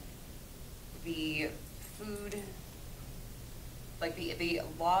showing the food, like the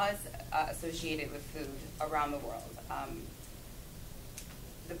laws associated with food around the world.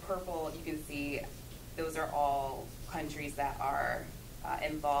 The purple, you can see, those are all countries that are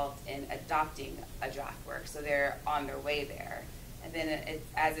involved in adopting a draft work, so they're on their way there. And then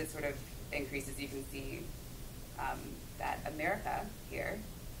as it sort of increases, you can see that America here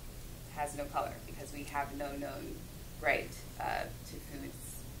has no color, because we have no known right to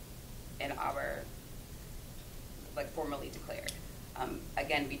foods in our, like, formally declared.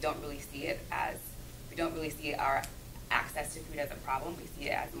 Again, we don't really see our access to food as a problem. We see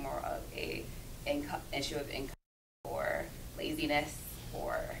it as more of a issue of income or laziness,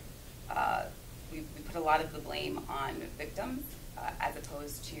 or we put a lot of the blame on victims as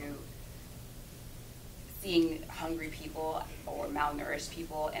opposed to seeing hungry people or malnourished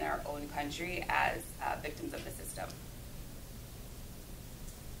people in our own country as victims of the system.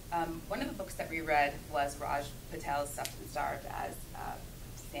 One of the books that we read was Raj Patel's Substance Starved, as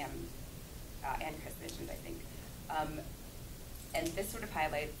Sam and Chris mentioned, I think. And this sort of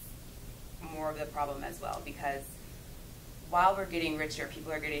highlights more of the problem as well, because while we're getting richer,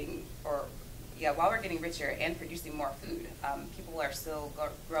 while we're getting richer and producing more food, people are still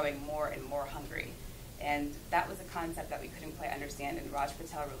growing more and more hungry. And that was a concept that we couldn't quite understand, and Raj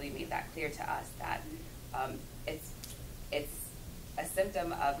Patel really made that clear to us, that it's a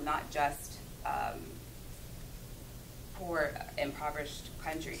symptom of not just poor, impoverished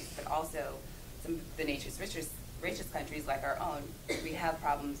countries, but also some of the nation's richest countries like our own. We have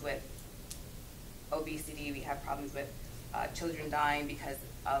problems with obesity, we have problems with children dying because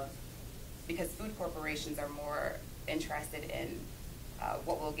food corporations are more interested in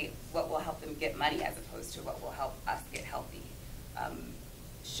what will help them get money as opposed to what will help us get healthy.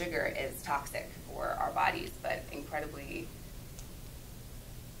 Sugar is toxic for our bodies, but incredibly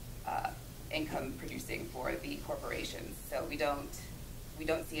income producing for the corporations. So we don't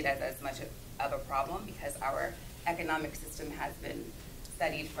see it as much of a problem, because our economic system has been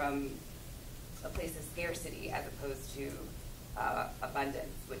studied from a place of scarcity as opposed to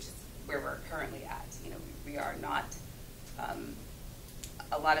abundance, which is where we're currently at. You know, we are not.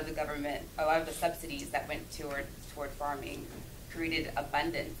 A lot of the subsidies that went toward farming created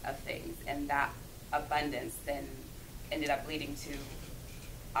abundance of things, and that abundance then ended up leading to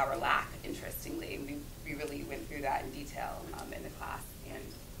our lack, interestingly. And we really went through that in detail in the class.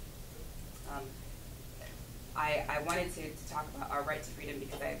 And I wanted to talk about our right to freedom,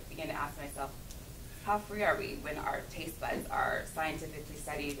 because I began to ask myself, how free are we when our taste buds are scientifically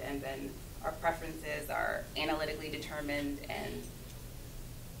studied, and then our preferences are analytically determined and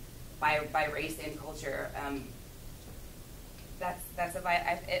by race and culture?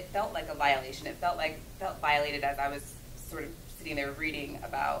 It felt like a violation. It felt violated as I was sort of sitting there reading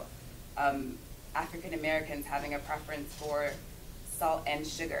about African Americans having a preference for salt and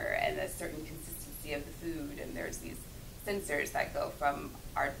sugar and a certain consistency of the food, and there's these sensors that go from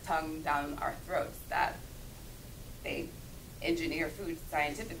our tongue down our throats that they engineer food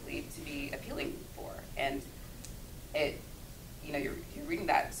scientifically to be appealing for. And it, you're reading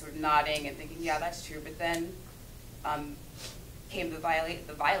that, sort of nodding and thinking, yeah, that's true, but then came the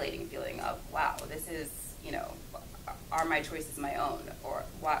violating feeling of, wow, this is, are my choices my own, or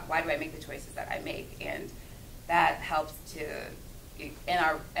why do I make the choices that I make? And that helps to, in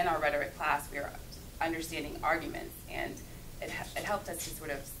our rhetoric class, we are understanding arguments, and it helped us to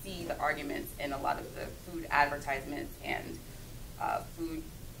sort of see the arguments in a lot of the food advertisements and food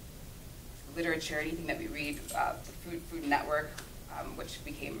literature, anything that we read, the Food Network, which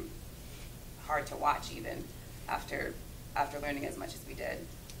became hard to watch even after learning as much as we did,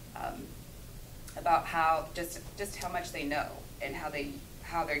 about how just how much they know and how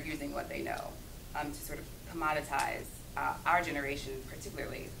they're using what they know to sort of commoditize our generation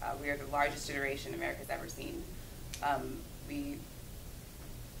particularly. We are the largest generation America's ever seen. I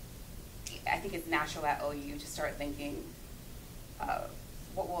think it's natural at OU to start thinking,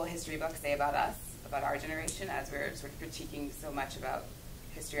 what will a history book say about us, about our generation, as we're sort of critiquing so much about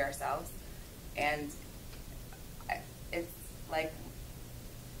history ourselves. And it's like,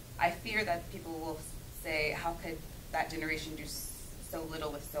 I fear that people will say, how could that generation do so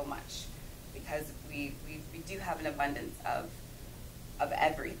little with so much? Because we do have an abundance of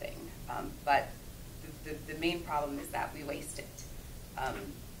everything, but the main problem is that we waste it.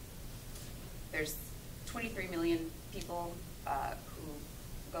 There's 23 million people who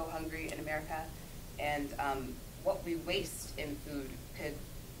go hungry in America, and what we waste in food could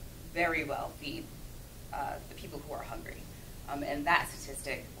very well feed the people who are hungry. And that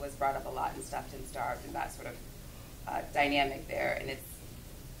statistic was brought up a lot in Stuffed and Starved, and that sort of dynamic there, and it's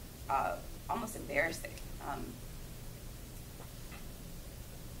almost embarrassing.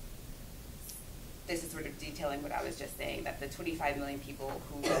 This is sort of detailing what I was just saying, that the 25 million people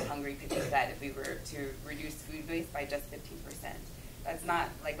who go hungry could be fed if we were to reduce food waste by just 15%. That's not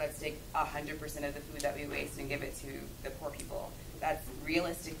like, let's take 100% of the food that we waste and give it to the poor people. That's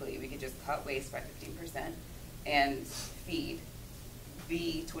realistically, we could just cut waste by 15% and feed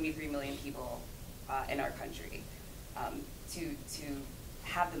the 23 million people in our country. To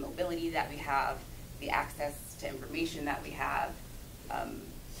have the mobility that we have, the access to information that we have,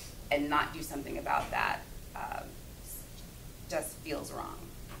 and not do something about that just feels wrong.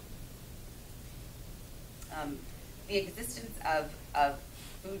 The existence of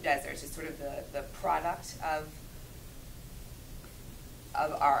food deserts is sort of the product of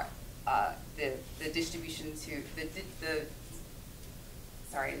our the distribution to the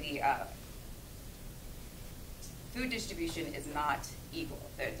food distribution is not equal.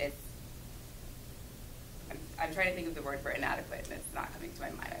 I'm trying to think of the word for inadequate, and it's not coming to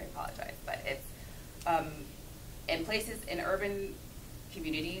my mind. I apologize, but it's in places in urban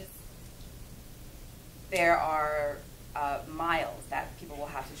communities, there are miles that people will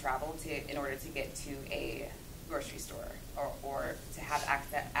have to travel in order to get to a grocery store or to have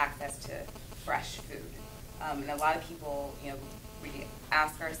access to fresh food. And a lot of people, we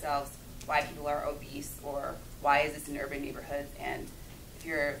ask ourselves why people are obese, or why is this in urban neighborhoods? And if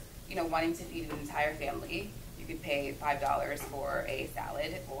you're, wanting to feed an entire family, you could pay $5 for a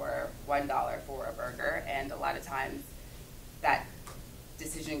salad or $1 for a burger, and a lot of times that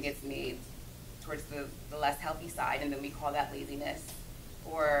decision gets made towards the less healthy side, and then we call that laziness,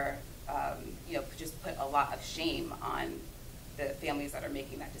 or just put a lot of shame on the families that are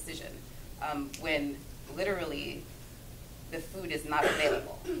making that decision, when literally the food is not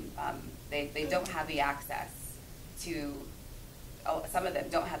available. They don't have the access to, some of them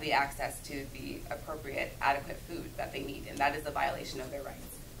don't have the access to the appropriate, adequate food that they need, and that is a violation of their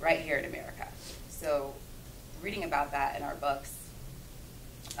rights, right here in America. So reading about that in our books,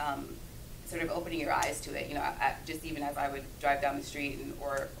 sort of opening your eyes to it, just even as I would drive down the street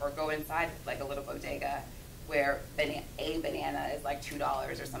or go inside like a little bodega where a banana is like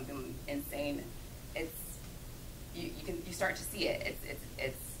 $2 or something insane. It's, you start to see it.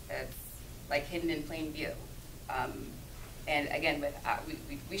 It's like hidden in plain view. And again,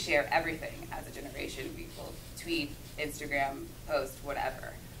 we share everything as a generation. We will tweet, Instagram, post,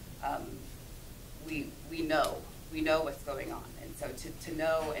 whatever. We know what's going on, and so to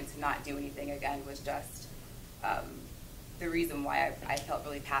know and to not do anything again was just the reason why I felt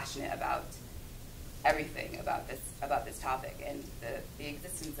really passionate about everything about this topic, and the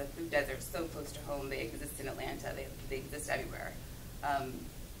existence of food deserts so close to home. They exist in Atlanta. They exist everywhere.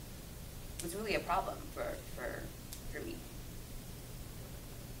 Was really a problem for me.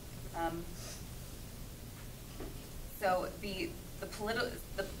 So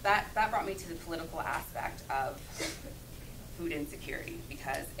that brought me to the political aspect of food insecurity,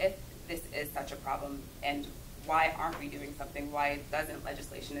 because if this is such a problem, and why aren't we doing something? Why doesn't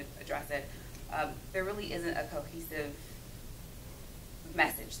legislation address it? There really isn't a cohesive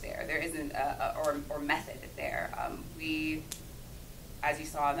message there. There isn't or method there. We, as you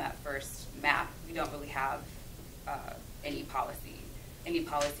saw in that first map, we don't really have any policies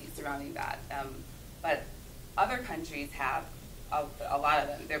surrounding that. But other countries have a lot of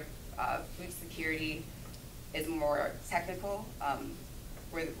them. Their food security is more technical,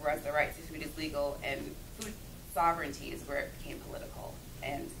 whereas the right to food is legal, and food sovereignty is where it became political.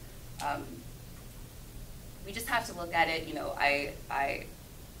 And we just have to look at it. You know, I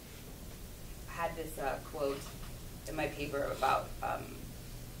had this quote in my paper about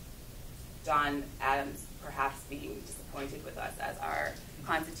John Adams perhaps being disappointed with us, as our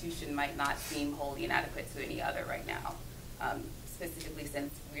Constitution might not seem wholly inadequate to any other right now, specifically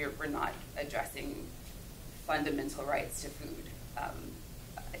since we're not addressing fundamental rights to food.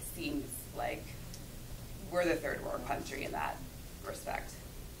 It seems like we're the third world country in that respect.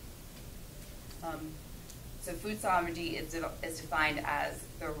 So food sovereignty is defined as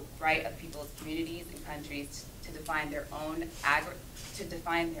the right of people's communities and countries to define their own.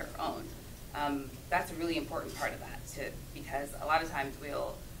 That's a really important part of that, because a lot of times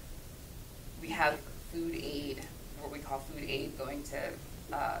we have food aid, what we call food aid, going to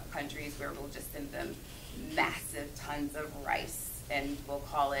countries where we'll just send them massive tons of rice, and we'll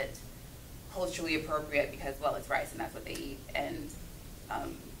call it culturally appropriate because, well, it's rice and that's what they eat. And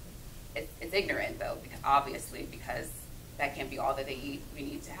it's ignorant, though, obviously, because that can't be all that they eat. We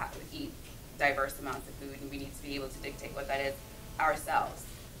need to eat diverse amounts of food, and we need to be able to dictate what that is ourselves.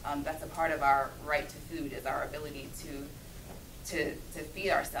 That's a part of our right to food, is our ability to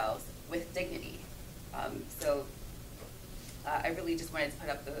feed ourselves with dignity. So I really just wanted to put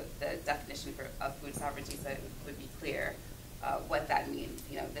up the definition of food sovereignty so it would be clear what that means.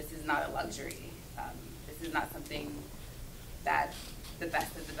 You know, this is not a luxury. This is not something that the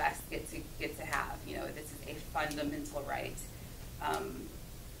best of the best get to have. You know, this is a fundamental right,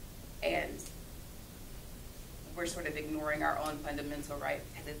 and we're sort of ignoring our own fundamental right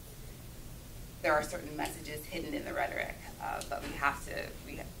because there are certain messages hidden in the rhetoric. But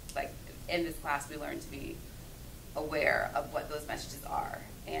like in this class, we learn to be aware of what those messages are,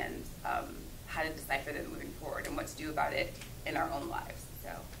 and how to decipher them moving forward, and what to do about it in our own lives. So.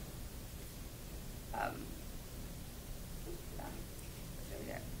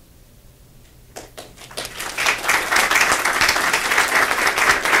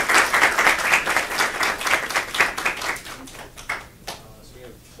 So we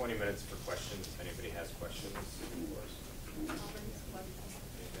have 20 minutes for questions, if anybody has questions. My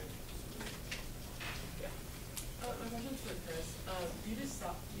question's for Chris. You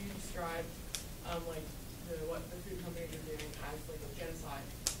described like what the food companies are doing as like a genocide,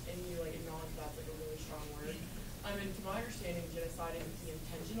 and you like acknowledge that's like a really strong word. And to my understanding, genocide is the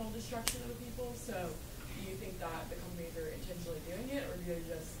intentional destruction of people. So do you think that the companies are intentionally doing it, or do you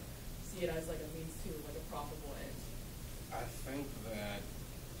just see it as like a means to like a profitable end? I think that,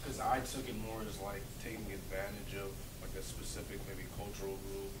 because I took it more as like taking advantage of like a specific maybe cultural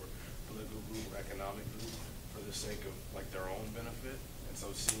group or political group or economic group for the sake of like their own benefit. And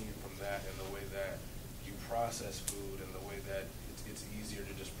so seeing it from that, and the way that you process food, and the way that it's easier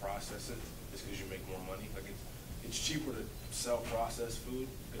to just process it is because you make more money. Like it's cheaper to sell processed food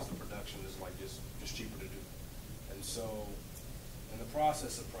because the production is like just cheaper to do. And so in the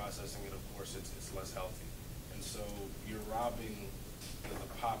process of processing it, of course, it's less healthy. And so you're robbing the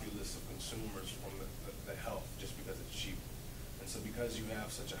populace of consumers from the health just because it's cheap. And so because you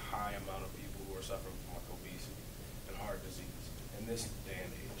have such a high amount of people who are suffering from like obesity and heart disease in this day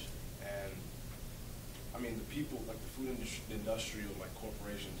and age, and I mean the people, like the food industry, the industrial like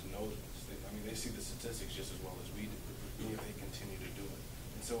corporations know this. They see the statistics just as well as we do, even if they continue to do it.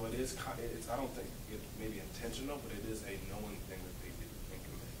 And so it's I don't think it may be intentional, but it is a known thing that they do and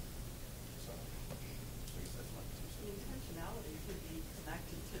commit. So I guess that's my two The cents. intentionality could be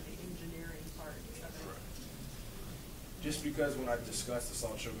connected to the engineering part of it. Correct. Just because when I discuss the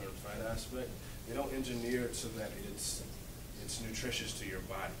salt, sugar, and fat aspect, they don't engineer it so that it's nutritious to your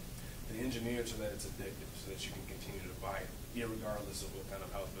body. They engineer it so that it's addictive, so that you can continue to buy it, irregardless of what kind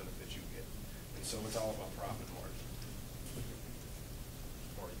of health benefits you get. And so it's all about profit margin.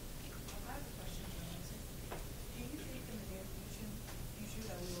 I have a question for Nancy. Do you think in the near future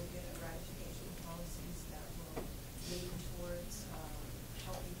that we will get eradication policies that will lean towards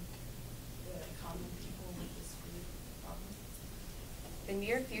helping the common people with this food problem? The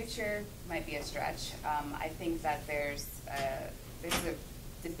near future might be a stretch. I think that there's there's a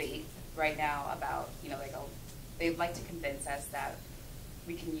debate right now about, like they'd like to convince us that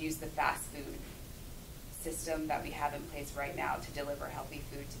we can use the fast food system that we have in place right now to deliver healthy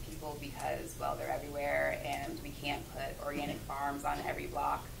food to people because, well, they're everywhere and we can't put organic farms on every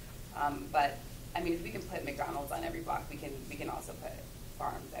block. But I mean, if we can put McDonald's on every block, we can also put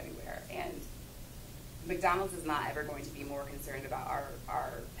farms everywhere. And McDonald's is not ever going to be more concerned about our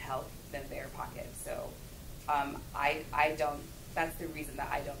health than their pocket. So I don't. That's the reason that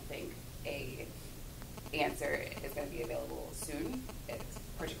I don't think a answer is going to be available soon. It's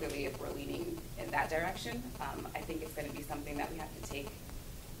particularly if we're leaning in that direction. I think it's going to be something that we have to take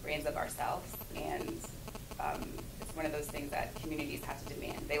reins of ourselves, and it's one of those things that communities have to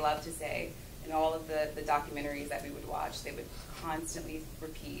demand. They love to say, in all of the documentaries that we would watch, they would constantly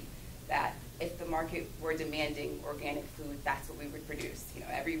repeat that if the market were demanding organic food, that's what we would produce.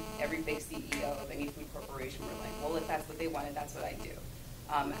 Every big CEO of any food corporation were like, well, if that's what they wanted, that's what I do.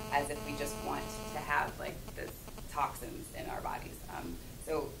 As if we just want to have like this toxins in our bodies.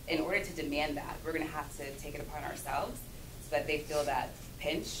 So in order to demand that, we're going to have to take it upon ourselves so that they feel that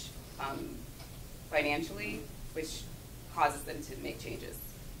pinch financially, which causes them to make changes.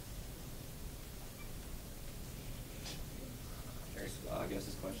 I guess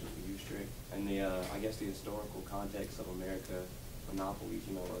this question is for you, Strick. And I guess the historical context of America, monopolies,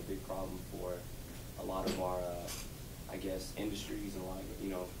 are a big problem for a lot of our, industries and a lot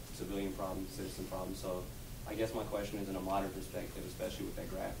of, civilian problems, citizen problems. So I guess my question is in a modern perspective, especially with that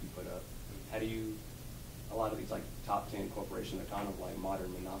graph you put up, a lot of these like top 10 corporations are kind of like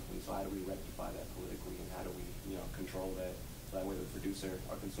modern monopolies. So how do we rectify that politically, and how do we, control that so that way the producer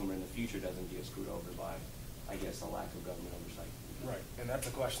or consumer in the future doesn't get screwed over by, a lack of government oversight? Right, and that's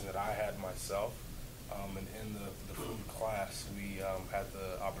a question that I had myself. And in the food class, we had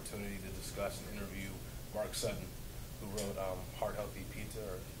the opportunity to discuss and interview Mark Sutton, who wrote Heart Healthy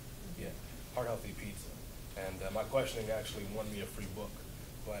Pizza, Heart Healthy Pizza. And my questioning actually won me a free book.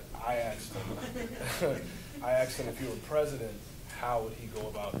 But I asked him, if he were president, how would he go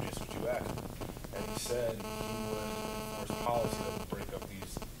about just what you asked him? And he said he would enforce policy that would break up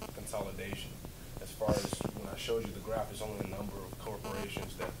these consolidations. As far as when I showed you the graph, there's only a number of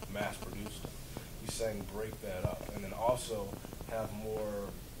corporations that mass produce them. He's saying break that up, and then also have more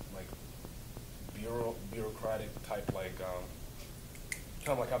like bureaucratic type, like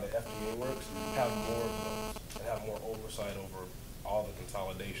kind of like how the FDA works. Have more of those and have more oversight over all the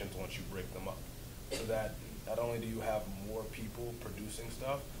consolidations once you break them up, so that not only do you have more people producing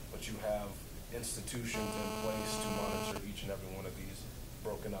stuff, but you have institutions in place to monitor each and every one of these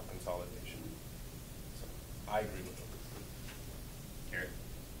broken up consolidations. So I agree with him. Garrett?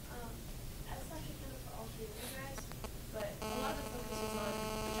 That's actually kind of for all three of you guys, but a lot of the focus is on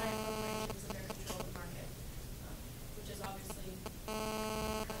the giant corporations and their control of the market, which is obviously kind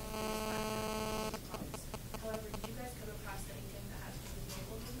of the biggest factor in these problems. However, did you guys come across anything that has to do with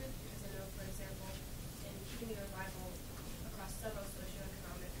local movement? Because I know, for example, in keeping the revival across several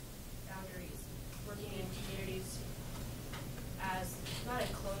socioeconomic boundaries, working in communities as not a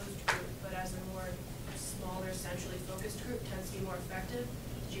closed group, but as a more smaller, centrally focused group tends to be more effective.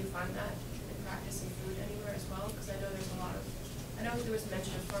 Did you find that in practice in food anywhere as well? Because I know there's a lot of, I know there was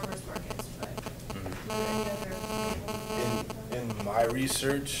mention of farmers markets, but were there any other? In my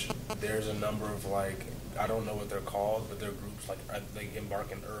research, there's a number of like, I don't know what they're called, but they're groups like they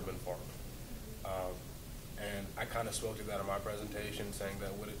embark in urban farming. And I kind of spoke to that in my presentation, saying that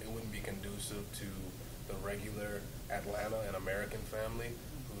it wouldn't be conducive to the regular Atlanta and American family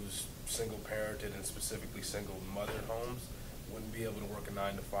who's single parented and specifically single mothered homes, wouldn't be able to work a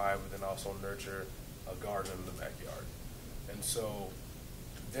 9 to 5 and then also nurture a garden in the backyard. And so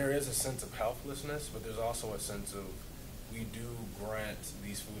there is a sense of helplessness, but there's also a sense of, we do grant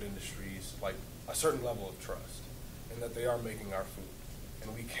these food industries like a certain level of trust, and that they are making our food.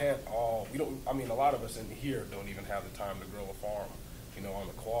 And we can't all, a lot of us in here don't even have the time to grow a farm, on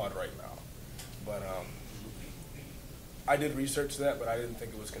the quad right now. But I did research that, but I didn't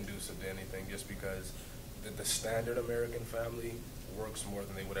think it was conducive to anything, just because the standard American family works more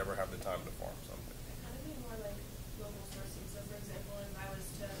than they would ever have the time to farm something. Kind of be more like local sourcing. So, for example, if I was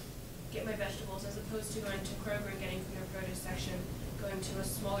to get my vegetables, as opposed to going to Kroger and getting from their produce section, going to a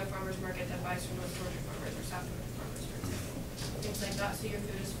smaller farmer's market that buys from North Georgia farmers or South Georgia farmers, for example. Things like that, so your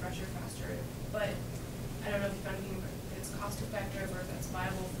food is fresher, faster. But I don't know if it's cost effective or if that's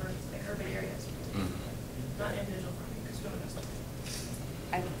viable for like urban areas, not individual farming, because we don't know.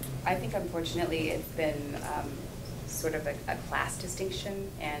 I think unfortunately it's been sort of a class distinction,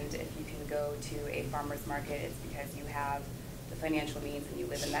 and if you can go to a farmer's market, it's because you have the financial means and you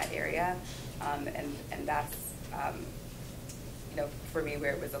live in that area, and that's you know, for me,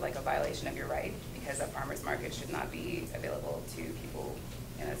 where it was like a violation of your right, because a farmer's market should not be available to people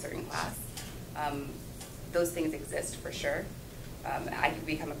in a certain class. Those things exist for sure.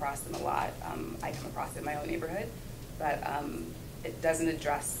 We come across them a lot. I come across it in my own neighborhood, but it doesn't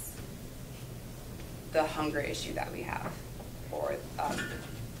address the hunger issue that we have, or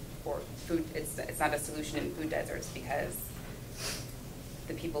food. It's not a solution in food deserts, because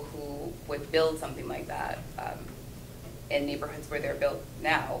the people who would build something like that in neighborhoods where they're built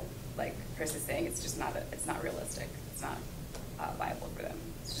now, like Chris is saying, it's just not realistic. It's not viable for them.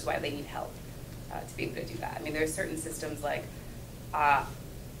 Which is why they need help to be able to do that. I mean, there's certain systems like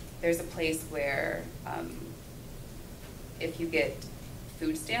there's a place where if you get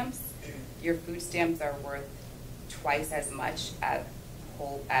food stamps, your food stamps are worth twice as much at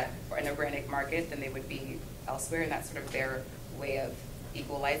an organic market than they would be elsewhere, and that's sort of their way of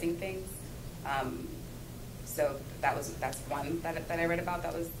equalizing things. So that's one that I read about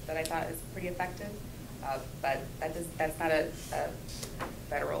that I thought is pretty effective, but that's not a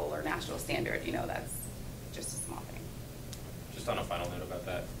federal or national standard. You know, that's just a small thing. Just on a final note about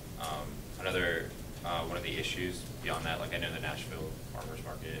that, another one of the issues beyond that, like I know the Nashville Farmers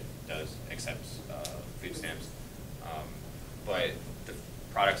Market does accept food stamps, but the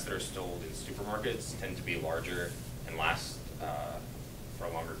products that are sold in supermarkets tend to be larger and last for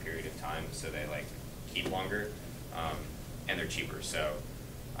a longer period of time, so they like keep longer, and they're cheaper. So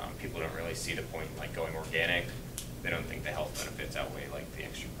people don't really see the point in like going organic. They don't think the health benefits outweigh like the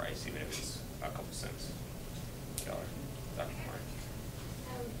extra price, even if it's a couple cents. Dr. Mark.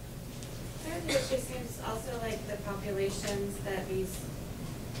 Part of the issue seems also like the populations that these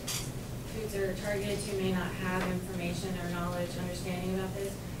foods are targeted to may not have information or knowledge, understanding about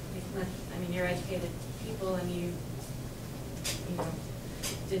this. I mean, you're educated people, and you know,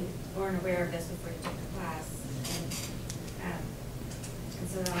 weren't aware of this before you took the class, and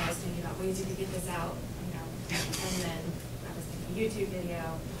so then I was thinking about ways you could get this out, you know, and then I was thinking YouTube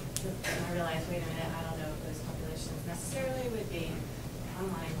video, and I realized, wait a minute, I don't know if those populations necessarily would be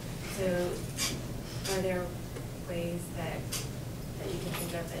online. So are there ways that you can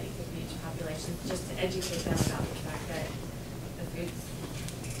think of that you could reach populations just to educate them about the fact that the foods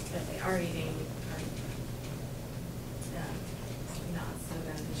that they are eating are not so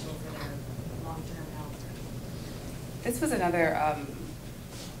beneficial for their long-term health? This was another,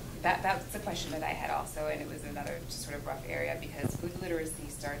 that's a question that I had also, and it was another just sort of rough area, because food literacy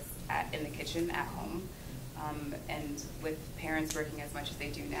starts in the kitchen at home. And with parents working as much as they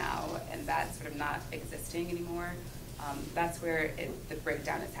do now, and that sort of not existing anymore, that's where the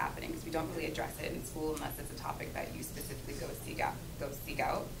breakdown is happening, because we don't really address it in school unless it's a topic that you specifically go seek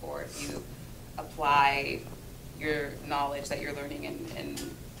out, or if you apply your knowledge that you're learning in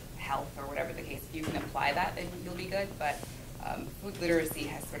health or whatever the case, if you can apply that, then you'll be good. But food literacy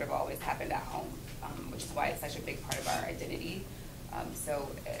has sort of always happened at home, which is why it's such a big part of our identity. So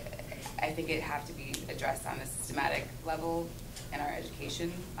I think it have to be addressed on a systematic level in our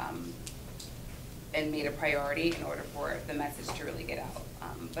education, and made a priority in order for the message to really get out.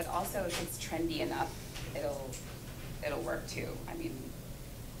 But also, if it's trendy enough, it'll work too. I mean,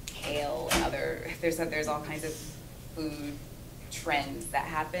 kale and there's all kinds of food trends that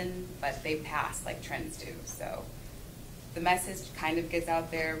happen, but they pass like trends do. So the message kind of gets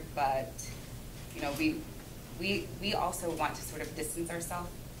out there, but you know, we also want to sort of distance ourselves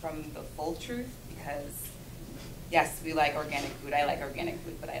from the full truth, because yes, we like organic food. I like organic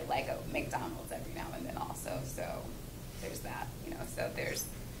food, but I like a McDonald's every now and then also. So there's that, you know. So there's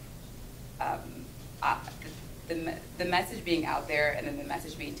the message being out there, and then the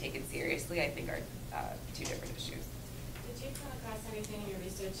message being taken seriously, I think, are two different issues. Did you come across anything in your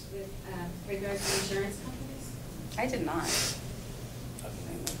research with regards to insurance companies? I did not. That would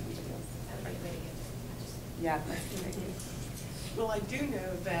be a way to get to. Yeah, that's a good idea. Well, I do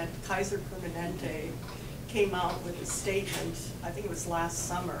know that Kaiser Permanente came out with a statement, I think it was last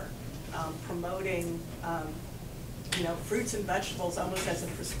summer, promoting you know, fruits and vegetables almost as a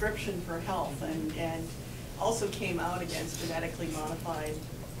prescription for health, and also came out against genetically modified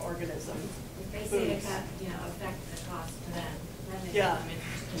organism They say foods. to cut, you know, affect the cost to them. Then they Yeah. become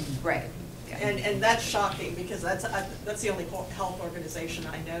interested. Right. Yeah. And that's shocking, because that's the only health organization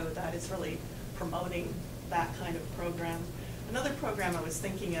I know that is really promoting that kind of program. Another program I was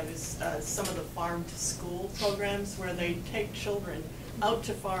thinking of is some of the farm-to-school programs, where they take children out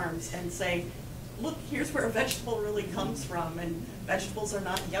to farms and say, look, here's where a vegetable really comes from, and vegetables are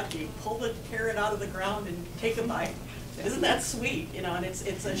not yucky. Pull the carrot out of the ground and take a bite. Isn't that sweet? You know, and it's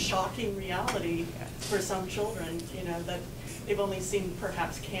a shocking reality for some children, you know, that they've only seen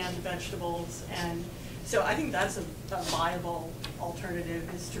perhaps canned vegetables. And so I think that's a viable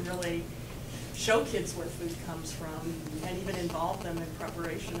alternative, is to really show kids where food comes from and even involve them in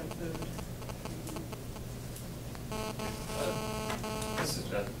preparation of food. This is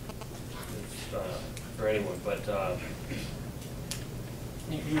for anyone, but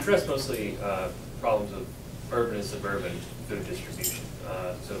you address mostly problems of urban and suburban food distribution.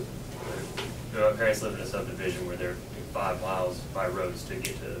 So my parents live in a subdivision where they're 5 miles by roads to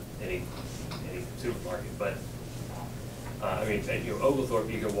get to any supermarket. But I mean, at Oglethorpe,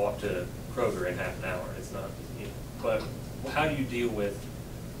 you can walk to Kroger in half an hour. It's not, but how do you deal with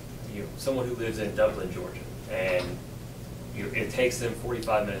someone who lives in Dublin, Georgia, and it takes them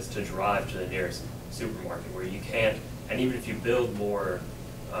 45 minutes to drive to the nearest supermarket, where you can't, and even if you build more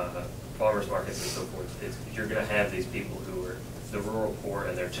farmers markets and so forth, you're going to have these people who are the rural poor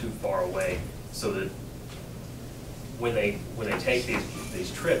and they're too far away, so that when they take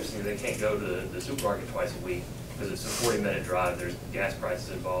these trips, they can't go to the supermarket twice a week because it's a 40-minute drive. There's gas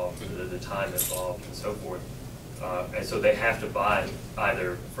prices involved, the time involved, and so forth, and so they have to buy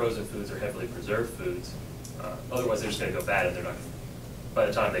either frozen foods or heavily preserved foods. Otherwise, they're just going to go bad, and they're not. By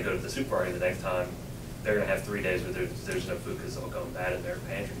the time they go to the supermarket the next time, they're going to have 3 days where there's no food because it's all gone bad in their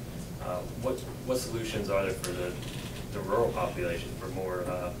pantry. What solutions are there for the rural population for more,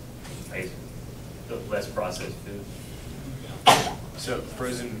 less processed food? So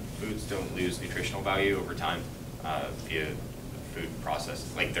frozen foods don't lose nutritional value over time via food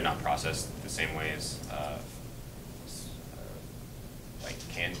process. Like, they're not processed the same way as like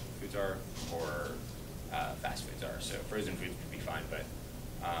canned foods are, or fast foods are. So frozen foods would be fine, but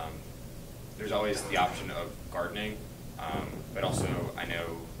there's always the option of gardening. But also, I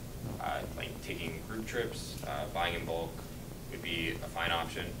know like taking group trips, buying in bulk would be a fine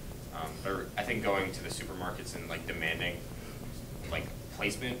option. But I think going to the supermarkets and like demanding like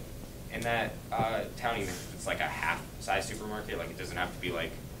placement in that town, even if it's like a half-size supermarket, like it doesn't have to be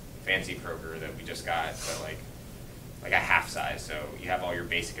like fancy Kroger that we just got, but like a half size. So you have all your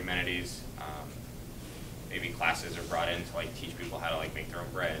basic amenities. Maybe classes are brought in to like teach people how to like make their own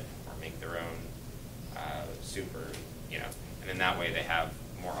bread or make their own soup, or and then that way they have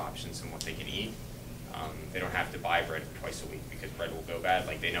more options in what they can eat. They don't have to buy bread twice a week because bread will go bad.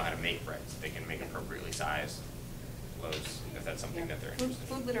 Like, they know how to make bread, so they can make appropriately sized loaves if that's something that they're interested in.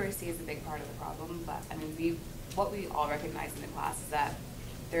 Food literacy is a big part of the problem, but I mean, what we all recognize in the class is that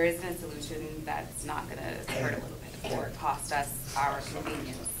there isn't a solution that's not going to hurt a little bit or cost us our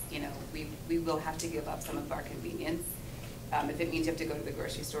convenience. We will have to give up some of our convenience if it means you have to go to the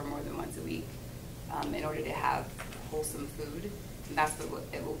grocery store more than once a week in order to have wholesome food. And that's what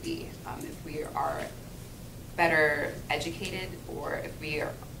it will be. If we are better educated, or if we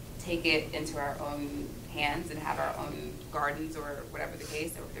take it into our own hands and have our own gardens, or whatever the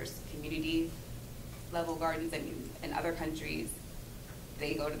case, or if there's community level gardens. I mean, in other countries,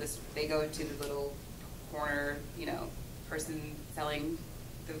 they go to the little corner, person selling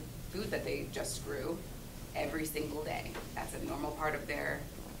the food that they just grew every single day. That's a normal part of their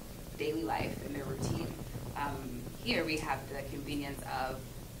daily life and their routine. Here we have the convenience of,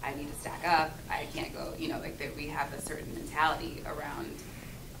 I need to stack up, I can't go, we have a certain mentality around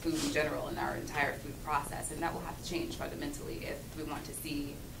food in general and our entire food process, and that will have to change fundamentally if we want to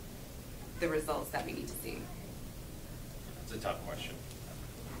see the results that we need to see. It's a tough question.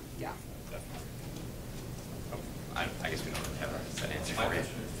 Yeah. Definitely. I guess we don't really have a set answer My for you.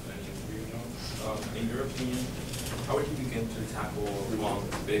 question is in your opinion, how would you begin to tackle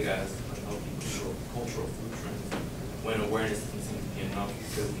as big as unhealthy cultural food trends when awareness doesn't seem to be enough?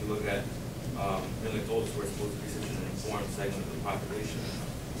 Because if you look at adults who are supposed to be such an informed segment of the population,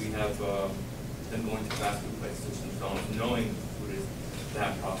 we have them going to fast food places such as McDonald's, knowing food is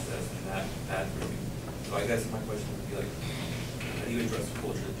that processed and that bad for you. So I guess my question would be like, how do you address a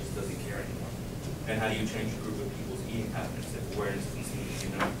culture that just doesn't care anymore? And how do you change a group of people's eating habits if awareness doesn't seem to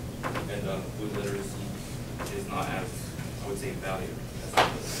be enough? And food literacy is not as, I would say, valued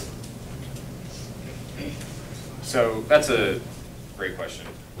as So that's a great question.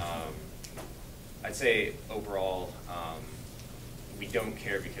 I'd say overall, we don't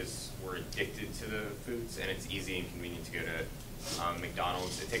care because we're addicted to the foods, and it's easy and convenient to go to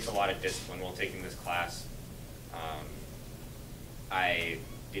McDonald's. It takes a lot of discipline. While taking this class, I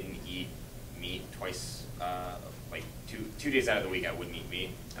didn't eat meat twice, like two days out of the week I wouldn't eat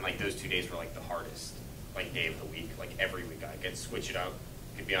meat, and like those 2 days were like the hardest day of the week. Like every week I could switch it up.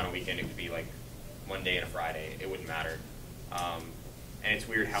 It could be on a weekend, it could be like Monday and a Friday, it wouldn't matter. And it's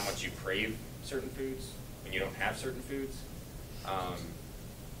weird how much you crave certain foods when you don't have certain foods.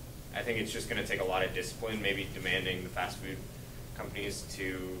 I think it's just going to take a lot of discipline, maybe demanding the fast food companies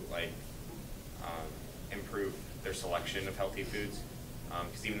to like improve their selection of healthy foods,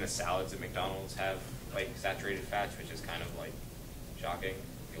 because even the salads at McDonald's have like saturated fats, which is kind of like shocking.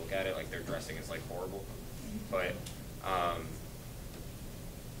 If you look at it, like their dressing is like horrible. But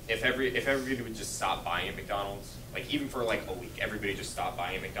if everybody would just stop buying at McDonald's, like even for like a week, everybody just stopped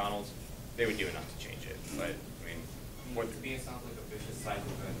buying at McDonald's, they would do enough to change it. But I mean, What to me, it sounds like a vicious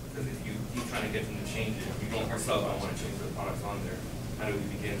cycle then, because if you keep trying to get them to change it, we don't ourselves don't want to change the products on there. How do we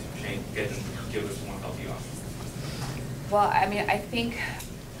begin to change, get them to give us more healthy options? Well, I mean, I think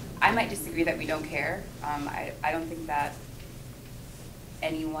I might disagree that we don't care. I don't think that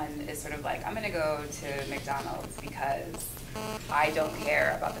anyone is sort of like, I'm going to go to McDonald's because I don't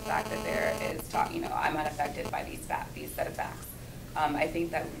care about the fact that there is I'm unaffected by these set of facts. I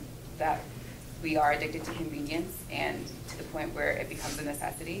think that we are addicted to convenience, and to the point where it becomes a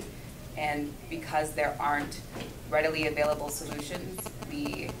necessity. And because there aren't readily available solutions,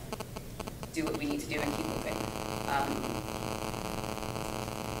 we do what we need to do and keep moving.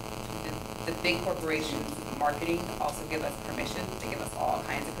 The big corporations marketing also give us permission. They give us all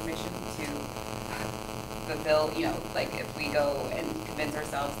kinds of permission to fulfill, like if we go and convince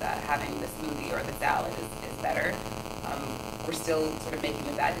ourselves that having the smoothie or the salad is better, we're still sort of making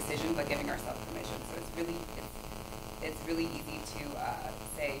a bad decision but giving ourselves permission. So it's really easy to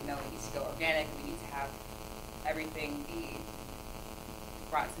say, no, we need to go organic, we need to have everything be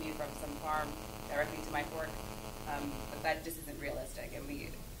brought to me from some farm directly to my fork, but that just isn't realistic.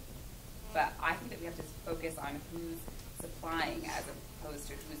 But I think that we have to focus on who's supplying as opposed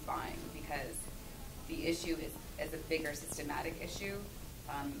to who's buying, because the issue is a bigger systematic issue,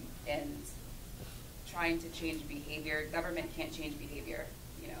 and trying to change behavior, government can't change behavior,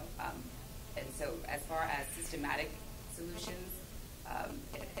 and so as far as systematic solutions,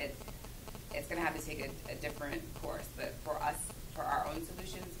 it's going to have to take a different course. But for us, for our own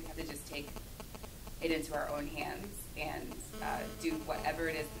solutions, we have to just take it into our own hands and do whatever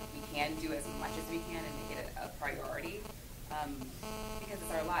it is that we can, do as much as we can, and make it a priority, because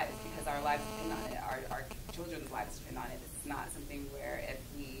it's our lives, because our lives depend on it, our children's lives depend on it. It's not something where if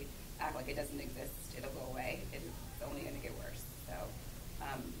we act like it doesn't exist, it'll go away. It's only going to get worse. So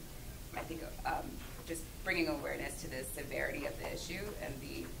I think just bringing awareness to the severity of the issue and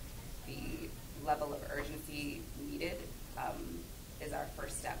the level of urgency needed is our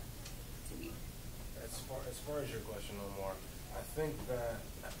first step to meet. As far as your question, Omar, I think that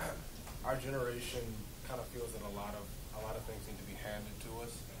our generation kind of feels that a lot of things need to be handed to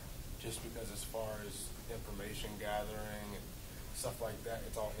us, just because as far as information gathering and stuff like that,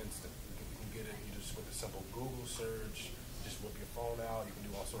 it's all instant. You can get it just with a simple Google search, just whip your phone out, you can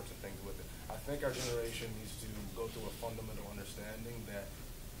do all sorts of things with it. I think our generation needs to go through a fundamental understanding that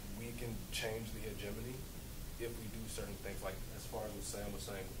we can change the hegemony if we do certain things, like as far as what Sam was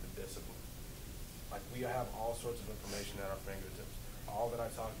saying with the discipline. Like, we have all sorts of information at our fingertips. All that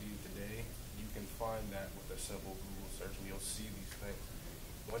I talked to you today, you can find that with a simple Google search, and you'll see these things.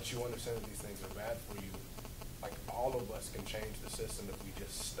 Once you understand that these things are bad for you, like, all of us can change the system if we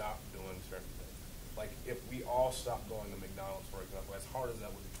just stop doing certain things. Like, if we all stop going to McDonald's, for example, as hard as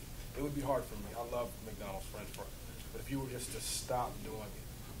that would be, it would be hard for me. I love McDonald's French fries. But if you were just to stop doing it,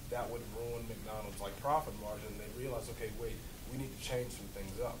 that would ruin McDonald's like profit margin. They realize, okay, wait, we need to change some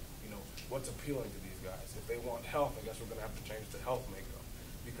things up. What's appealing to these guys? If they want health, I guess we're going to have to change the health makeup.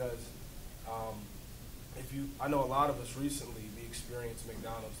 Because I know a lot of us recently, we experienced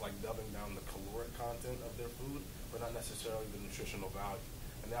McDonald's like dumbing down the caloric content of their food, but not necessarily the nutritional value.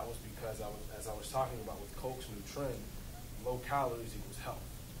 And that was because as I was talking about with Coke's new trend, low calories equals health.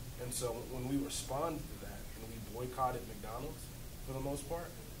 And so when we responded to that and we boycotted McDonald's, for the most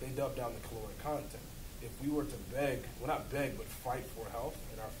part, they dubbed down the caloric content. If we were to not beg, but fight for health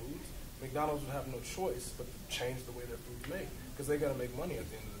in our foods, McDonald's would have no choice but to change the way their food's made, because they got to make money at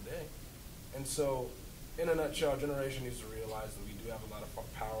the end of the day. And so, in a nutshell, our generation needs to realize that we do have a lot of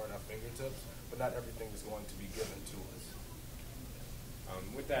power at our fingertips, but not everything is going to be given to us.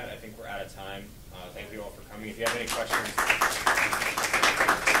 With that, I think we're out of time. Thank you all for coming. If you have any questions,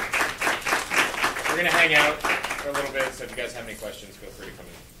 we're going to hang out for a little bit, so if you guys have any questions, feel free to come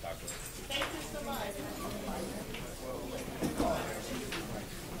and talk to us. Thank you so much.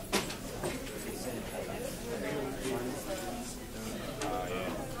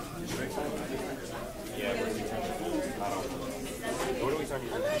 Yeah, what do we turn you?